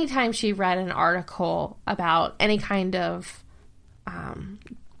 Anytime she read an article about any kind of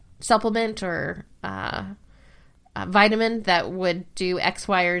supplement or vitamin that would do X,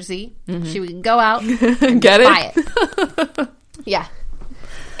 Y, or Z, she would go out and buy it. Yeah.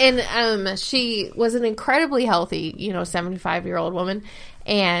 And she was an incredibly healthy, 75-year-old woman.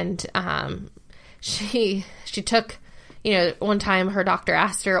 And she took, one time her doctor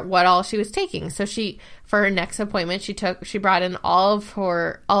asked her what all she was taking. So for her next appointment, she brought in all of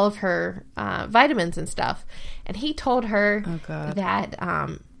her vitamins and stuff. And he told her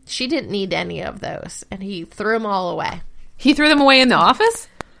that she didn't need any of those. And he threw them all away. He threw them away in the office?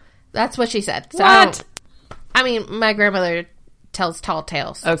 That's what she said. So, what? I mean, my grandmother tells tall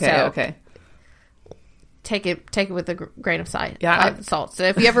tales. Okay. Take it with a grain of salt. Yeah, salt. So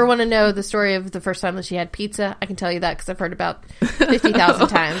if you ever want to know the story of the first time that she had pizza, I can tell you that because I've heard about 50,000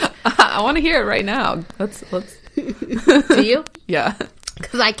 times. I want to hear it right now. Let's. Do you? Yeah,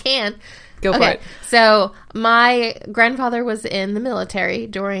 because I can. Go for it. So my grandfather was in the military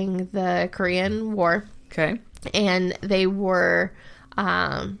during the Korean War. Okay, and they were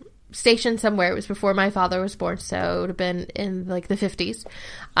stationed somewhere. It was before my father was born, so it would have been in like the 50s.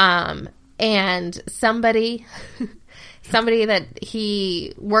 And somebody that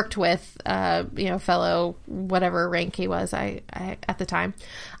he worked with, fellow whatever rank he was, I at the time,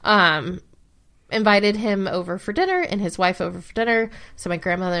 invited him over for dinner and his wife over for dinner. So my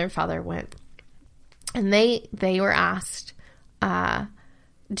grandmother and father went, and they were asked,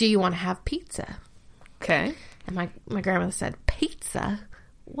 do you want to have pizza? Okay. And my grandmother said, pizza?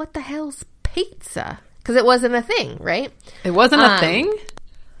 What the hell's pizza? Because it wasn't a thing, right? It wasn't a thing?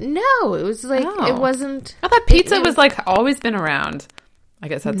 No, it was like, it wasn't. I thought pizza was like always been around. I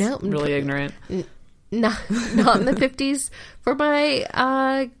guess that's really ignorant. Not in the 50s for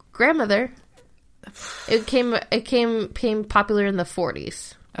my grandmother. It became popular in the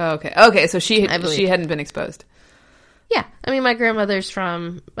 40s. Oh, okay. So she hadn't been exposed. Yeah, I mean, my grandmother's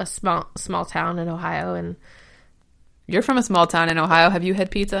from a small town in Ohio, and you're from a small town in Ohio. Have you had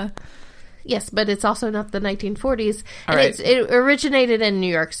pizza? Yes, but it's also not the 1940s, and it originated in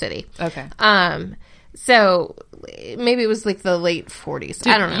New York City. Okay. So maybe it was like the late 40s.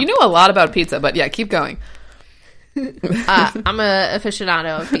 Dude, I don't know. You know a lot about pizza, but yeah, keep going. I'm a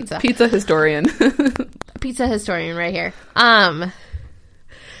aficionado of pizza. Pizza historian. Pizza historian right here.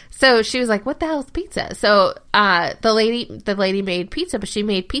 So she was like, "What the hell is pizza?" So the lady made pizza, but she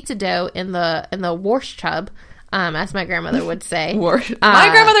made pizza dough in the wash tub, as my grandmother would say. My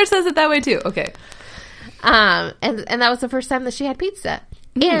grandmother says it that way too. Okay. And that was the first time that she had pizza.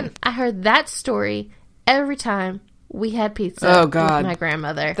 And I heard that story every time we had pizza. Oh God, with my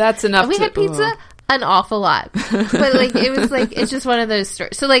grandmother. That's enough. And we had pizza an awful lot, but like it was like it's just one of those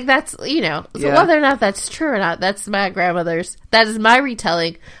stories. So like that's so whether or not that's true or not, that's my grandmother's. That is my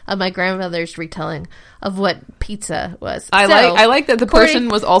retelling of my grandmother's retelling of what pizza was. I like that the person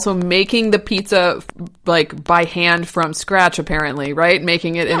was also making the pizza like by hand from scratch. Apparently, right?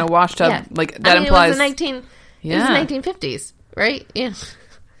 Making it in a wash tub. Yeah. Like that implies it was the 1950s, right? Yeah.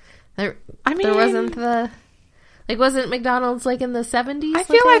 There wasn't wasn't McDonald's like in the 70s? I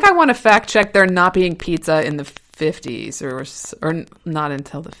feel like I want to fact check there not being pizza in the 50s or not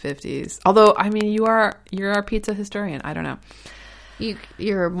until the 50s. Although, I mean, you're our pizza historian. I don't know.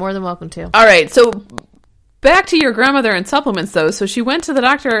 You're more than welcome to. All right. So back to your grandmother and supplements, though. So she went to the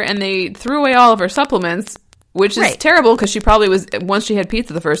doctor and they threw away all of her supplements, which is terrible because she probably was, once she had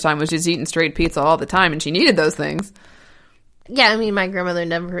pizza the first time, was just eating straight pizza all the time and she needed those things. Yeah, I mean, my grandmother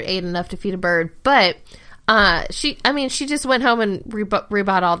never ate enough to feed a bird, but she just went home and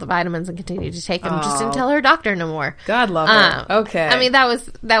rebought all the vitamins and continued to take them. Just didn't tell her doctor no more. God love her. Okay. I mean, that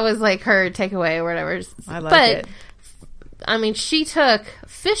was like her takeaway or whatever. I like it. I mean, she took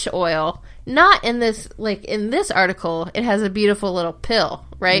fish oil. Not in this, like in this article, it has a beautiful little pill,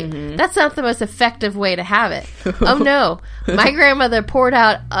 right? Mm-hmm. That's not the most effective way to have it. Oh no. My grandmother poured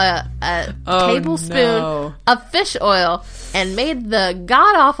out a tablespoon of fish oil and made the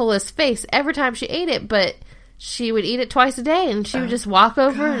god-awfulest face every time she ate it, but she would eat it twice a day and she would just walk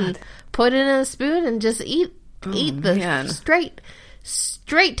over and put it in a spoon and just eat the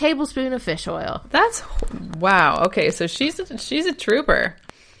straight tablespoon of fish oil. That's, wow. Okay, so she's a trooper.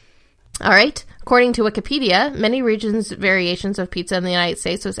 All right. According to Wikipedia, many regions' variations of pizza in the United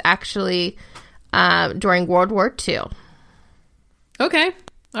States was actually during World War II. Okay.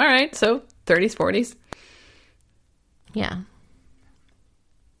 All right. So 30s, 40s. Yeah.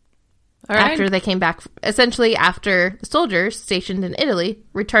 All right. After they came back, essentially after the soldiers stationed in Italy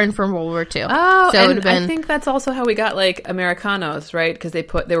returned from World War II. Oh, so and I think that's also how we got like Americanos, right? Because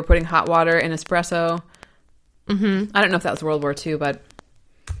they were putting hot water in espresso. Mm-hmm. I don't know if that was World War II, but...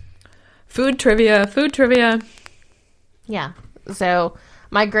 Food trivia. Yeah. So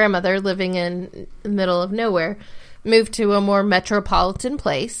my grandmother, living in the middle of nowhere, moved to a more metropolitan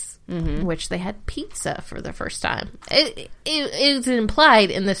place, in which they had pizza for the first time. It is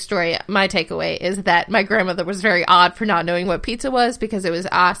implied in this story. My takeaway is that my grandmother was very odd for not knowing what pizza was because it was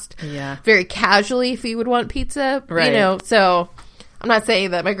asked very casually if you would want pizza. Right. So I'm not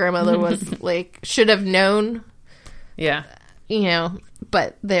saying that my grandmother was like, should have known. Yeah.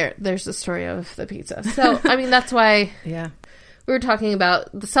 But there's the story of the pizza. So, I mean, that's why we were talking about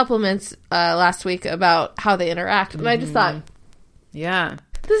the supplements last week about how they interact. And I just thought,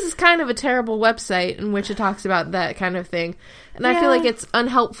 this is kind of a terrible website in which it talks about that kind of thing. And I feel like it's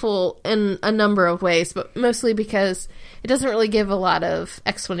unhelpful in a number of ways, but mostly because it doesn't really give a lot of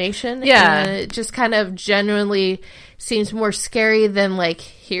explanation. Yeah. And it just kind of genuinely seems more scary than like,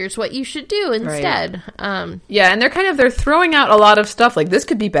 here's what you should do instead. Right. And they're throwing out a lot of stuff like this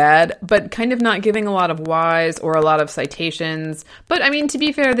could be bad, but kind of not giving a lot of whys or a lot of citations. But I mean, to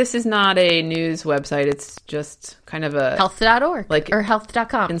be fair, this is not a news website. It's just kind of a health.org or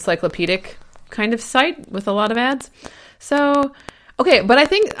health.com encyclopedic kind of site with a lot of ads. So, okay, but I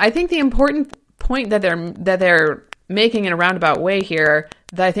think the important point that they're making in a roundabout way here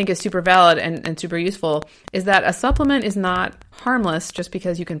that I think is super valid and super useful is that a supplement is not harmless just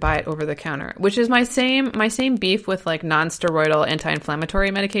because you can buy it over the counter, which is my same beef with like non-steroidal anti-inflammatory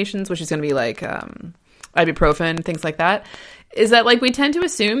medications, which is going to be like ibuprofen, things like that, is that like we tend to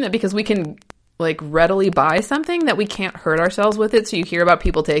assume that because we can like readily buy something that we can't hurt ourselves with it. So you hear about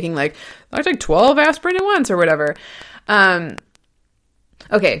people taking like, I take 12 aspirin at once or whatever.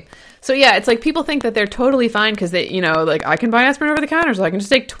 Okay. So yeah, it's like people think that they're totally fine because they, you know, like I can buy aspirin over the counter, so I can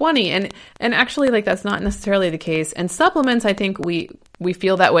just take 20. And actually like that's not necessarily the case. And supplements, I think we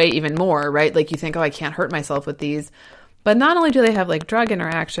feel that way even more, right? Like you think, oh, I can't hurt myself with these. But not only do they have like drug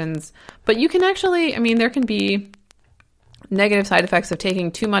interactions, but you can actually, I mean, there can be negative side effects of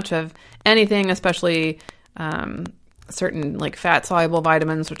taking too much of anything, especially certain like fat soluble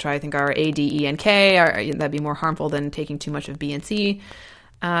vitamins, which I think are A, D, E, and K. That'd be more harmful than taking too much of B and C.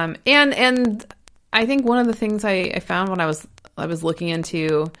 And I think one of the things I found when I was looking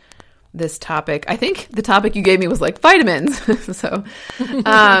into this topic, I think the topic you gave me was like vitamins. So,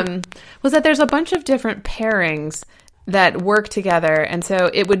 was that there's a bunch of different pairings that work together. And so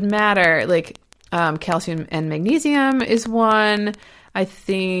it would matter, like, calcium and magnesium is one. I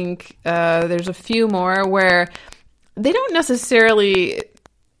think, there's a few more where they don't necessarily,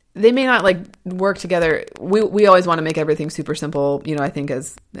 they may not like work together. We always want to make everything super simple, you know, I think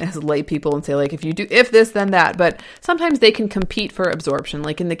as lay people and say like, if you do, if this, then that, but sometimes they can compete for absorption.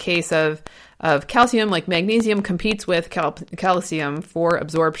 Like in the case of calcium, like magnesium competes with calcium for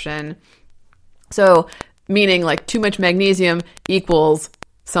absorption. So meaning like too much magnesium equals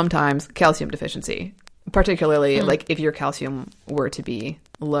sometimes calcium deficiency, particularly like if your calcium were to be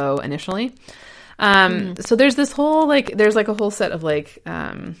low initially. So there's this whole, like, there's like a whole set of like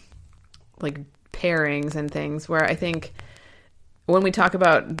pairings and things where I think when we talk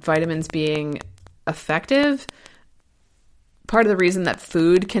about vitamins being effective, part of the reason that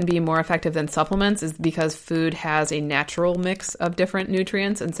food can be more effective than supplements is because food has a natural mix of different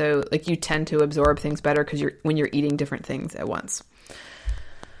nutrients. And so like you tend to absorb things better because when you're eating different things at once.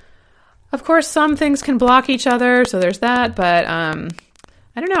 Of course, some things can block each other. So there's that, but,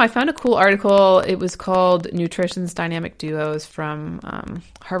 I don't know. I found a cool article. It was called Nutrition's Dynamic Duos from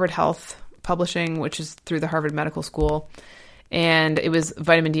Harvard Health Publishing, which is through the Harvard Medical School. And it was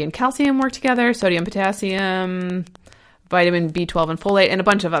vitamin D and calcium work together, sodium, potassium, vitamin B12 and folate, and a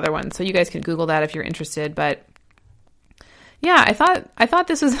bunch of other ones. So you guys can Google that if you're interested. But yeah, I thought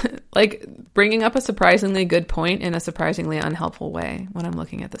this was like bringing up a surprisingly good point in a surprisingly unhelpful way when I'm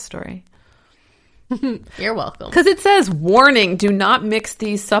looking at this story. You're welcome. Because it says, warning, do not mix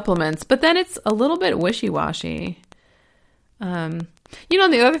these supplements. But then it's a little bit wishy-washy. You know,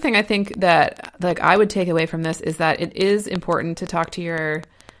 the other thing I think that like I would take away from this is that it is important to talk to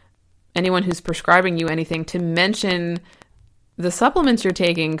anyone who's prescribing you anything to mention the supplements you're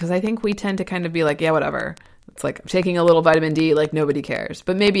taking. Because I think we tend to kind of be like, yeah, whatever. It's like I'm taking a little vitamin D, like nobody cares.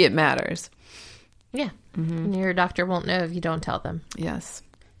 But maybe it matters. Yeah. Mm-hmm. Your doctor won't know if you don't tell them. Yes.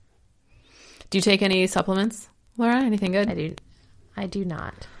 Do you take any supplements, Laura? Anything good? I do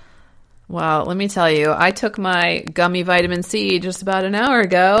not. Well, let me tell you, I took my gummy vitamin C just about an hour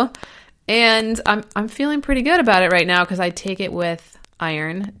ago, and I'm feeling pretty good about it right now because I take it with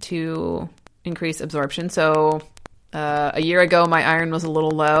iron to increase absorption. So a year ago, my iron was a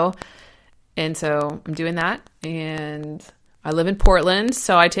little low, and so I'm doing that. And I live in Portland,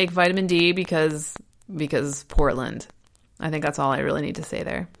 so I take vitamin D because Portland. I think that's all I really need to say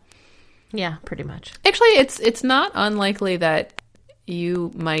there. Yeah, pretty much. Actually, it's not unlikely that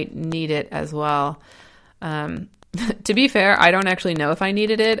you might need it as well. To be fair, I don't actually know if I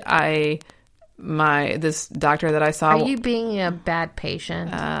needed it. This doctor that I saw. Are you being a bad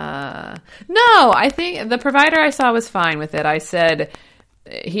patient? No, I think the provider I saw was fine with it.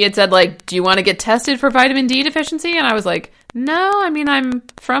 He had said like, do you want to get tested for vitamin D deficiency? And I was like, no, I mean, I'm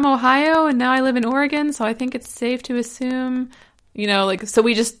from Ohio and now I live in Oregon. So I think it's safe to assume. You know, like, so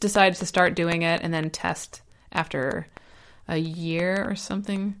we just decided to start doing it and then test after a year or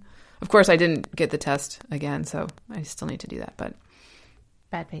something. Of course, I didn't get the test again, so I still need to do that, but.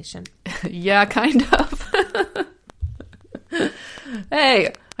 Bad patient. Yeah, kind of.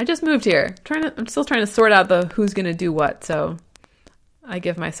 Hey, I just moved here. I'm still trying to sort out the who's going to do what, so I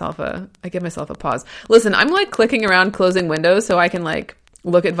give myself a pause. Listen, I'm like clicking around closing windows so I can like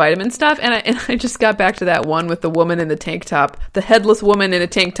look at vitamin stuff, and I just got back to that one with the woman in the tank top, the headless woman in a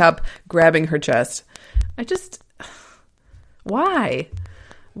tank top grabbing her chest. Why?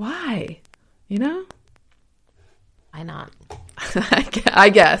 You know? Why not? I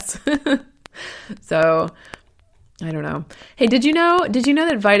guess. So, I don't know. Hey, did you know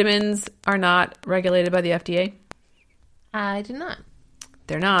that vitamins are not regulated by the FDA? I did not.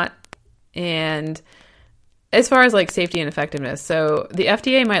 They're not. And as far as like safety and effectiveness, so the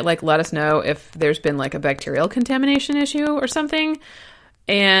FDA might like let us know if there's been like a bacterial contamination issue or something,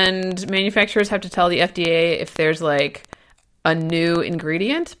 and manufacturers have to tell the FDA if there's like a new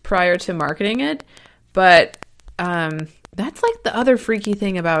ingredient prior to marketing it. But that's like the other freaky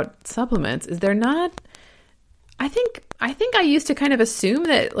thing about supplements is they're not. I think I used to kind of assume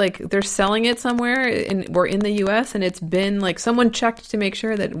that like they're selling it somewhere or in the US, and it's been like someone checked to make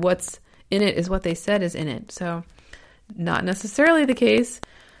sure that what's in it is what they said is in it. So not necessarily the case.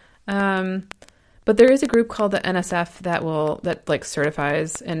 But there is a group called the NSF that like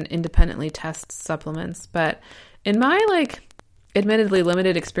certifies and independently tests supplements. But in my like admittedly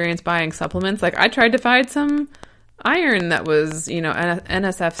limited experience buying supplements, like I tried to find some iron that was,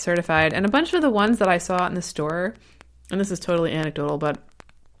 NSF certified, and a bunch of the ones that I saw in the store, and this is totally anecdotal, but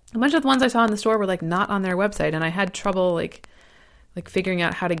a bunch of the ones I saw in the store were like not on their website, and I had trouble like figuring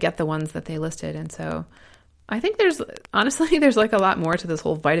out how to get the ones that they listed. And so I think there's like a lot more to this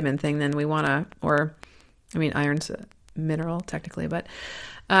whole vitamin thing than we want to, iron's a mineral technically, but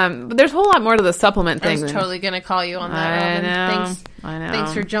there's a whole lot more to the supplement thing. I was totally going to call you on that, Robin. I know.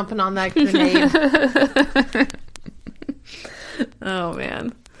 Thanks for jumping on that grenade. Oh,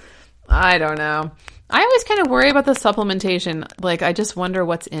 man. I don't know. I always kind of worry about the supplementation. Like, I just wonder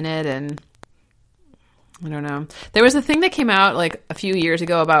what's in it, and I don't know. There was a thing that came out like a few years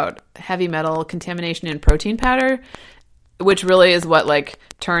ago about heavy metal contamination in protein powder, which really is what like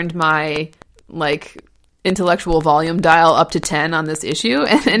turned my like intellectual volume dial up to 10 on this issue.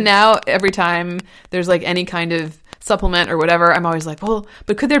 And now every time there's like any kind of supplement or whatever, I'm always like, well,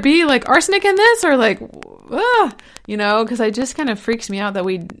 but could there be like arsenic in this, or like, because it just kind of freaks me out that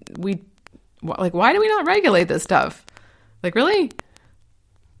we like, why do we not regulate this stuff? Like, really?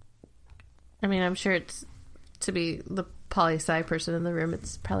 I mean, I'm sure it's to be the poli-sci person in the room.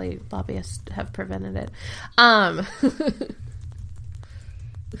 It's probably lobbyists have prevented it.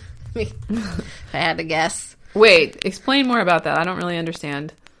 If I had to guess. Wait, explain more about that. I don't really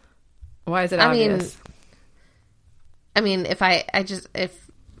understand. Why is it obvious? I mean, if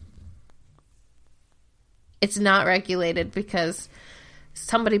it's not regulated because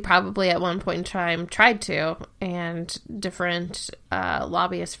somebody probably at one point in time tried to, and different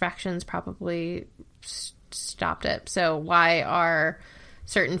lobbyist fractions probably stopped it. So why are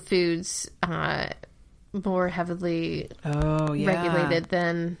certain foods more heavily regulated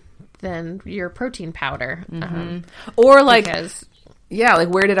than your protein powder? Or like... like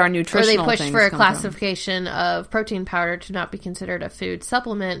where did our nutritional or they things pushed for a come classification of protein powder to not be considered a food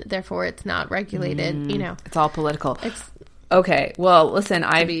supplement, therefore it's not regulated. It's all political. It's okay. Well, listen,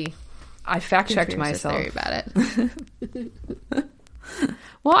 I fact checked myself about it.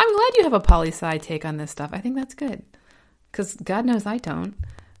 Well, I'm glad you have a poli-sci take on this stuff. I think that's good, because God knows I don't.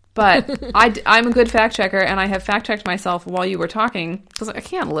 But I'm a good fact checker, and I have fact checked myself while you were talking, because I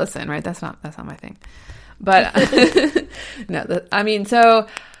can't listen, right? That's not my thing. But no, so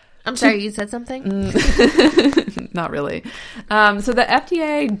I'm sorry, you said something? Not really. So the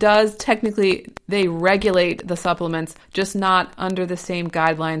FDA does technically, they regulate the supplements, just not under the same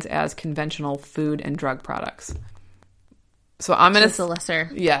guidelines as conventional food and drug products. So I'm going to lesser.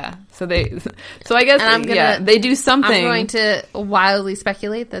 Yeah. So I guess they do something. I'm going to wildly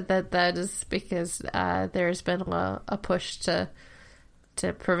speculate that is because there's been a push to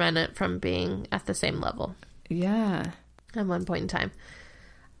prevent it from being at the same level. Yeah. At one point in time.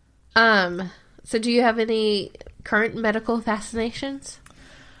 So do you have any current medical fascinations?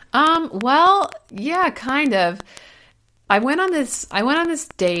 Well, yeah, kind of. I went on this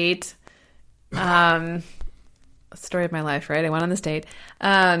date, story of my life, right? I went on this date,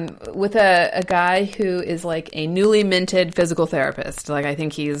 with a guy who is like a newly minted physical therapist. Like, I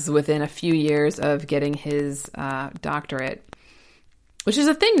think he's within a few years of getting his, doctorate. Which is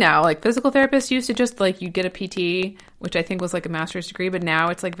a thing now. Like, physical therapists used to just, like, you'd get a PT, which I think was, like, a master's degree, but now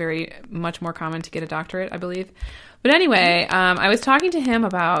it's, like, very much more common to get a doctorate, I believe. But anyway, I was talking to him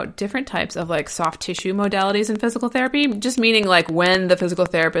about different types of, like, soft tissue modalities in physical therapy, just meaning, like, when the physical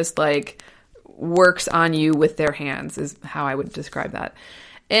therapist, like, works on you with their hands is how I would describe that.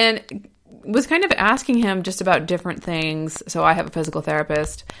 And was kind of asking him just about different things. So I have a physical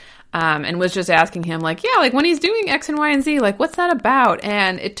therapist. And was just asking him, like, yeah, like when he's doing X and Y and Z, like, what's that about?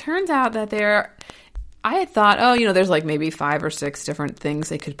 And it turns out that I had thought, there's like maybe 5 or 6 different things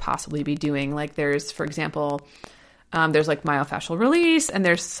they could possibly be doing. Like, there's, for example, there's like myofascial release, and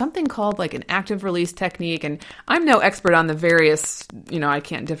there's something called like an active release technique. And I'm no expert on the various, I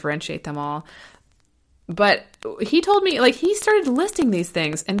can't differentiate them all. But he told me, like, he started listing these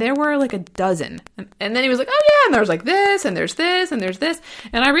things, and there were like a dozen. And then he was like, oh yeah, and there's like this, and there's this, and there's this.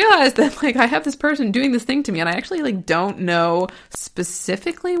 And I realized that, like, I have this person doing this thing to me, and I actually, like, don't know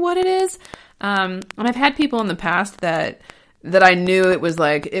specifically what it is. And I've had people in the past that I knew it was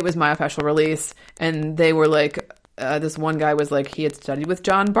myofascial release, and they were like, this one guy was like, he had studied with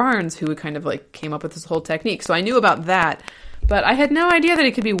John Barnes, who kind of like came up with this whole technique. So I knew about that, but I had no idea that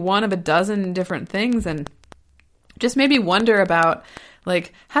it could be one of a dozen different things, and just made me wonder about,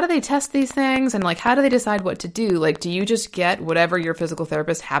 like, how do they test these things, and like, how do they decide what to do? Like, do you just get whatever your physical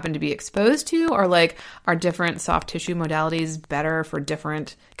therapist happen to be exposed to, or like, are different soft tissue modalities better for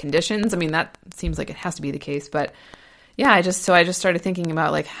different conditions? I mean, that seems like it has to be the case, but yeah, I just started thinking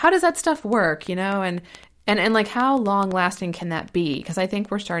about, like, how does that stuff work, you know, and like, how long lasting can that be? Because I think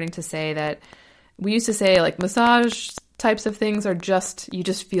we're starting to say that, we used to say like massage types of things are just, you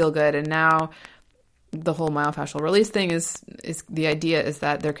just feel good, and now the whole myofascial release thing is the idea is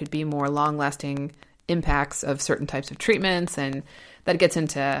that there could be more long-lasting impacts of certain types of treatments, and that gets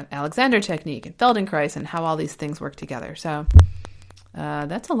into Alexander technique and Feldenkrais and how all these things work together. So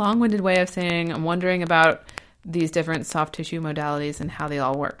that's a long-winded way of saying I'm wondering about these different soft tissue modalities and how they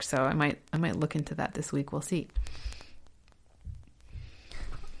all work. So I might look into that this week. We'll see.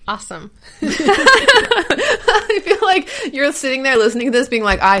 Awesome. I feel like you're sitting there listening to this being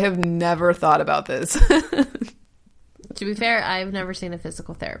like, I have never thought about this. To be fair, I've never seen a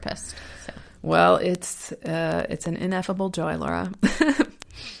physical therapist. So. Well, it's an ineffable joy, Laura.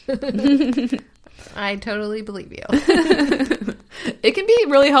 I totally believe you. It can be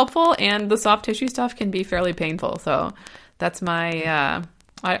really helpful, and the soft tissue stuff can be fairly painful. So that's my,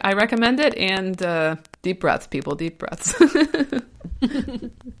 I recommend it, and deep breaths, people, deep breaths.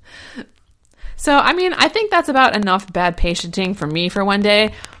 So, I mean, I think that's about enough bad patienting for me for one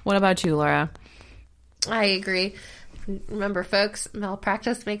day. What about you, Laura? I agree. Remember, folks,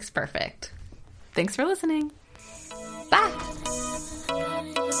 malpractice makes perfect. Thanks for listening. Bye.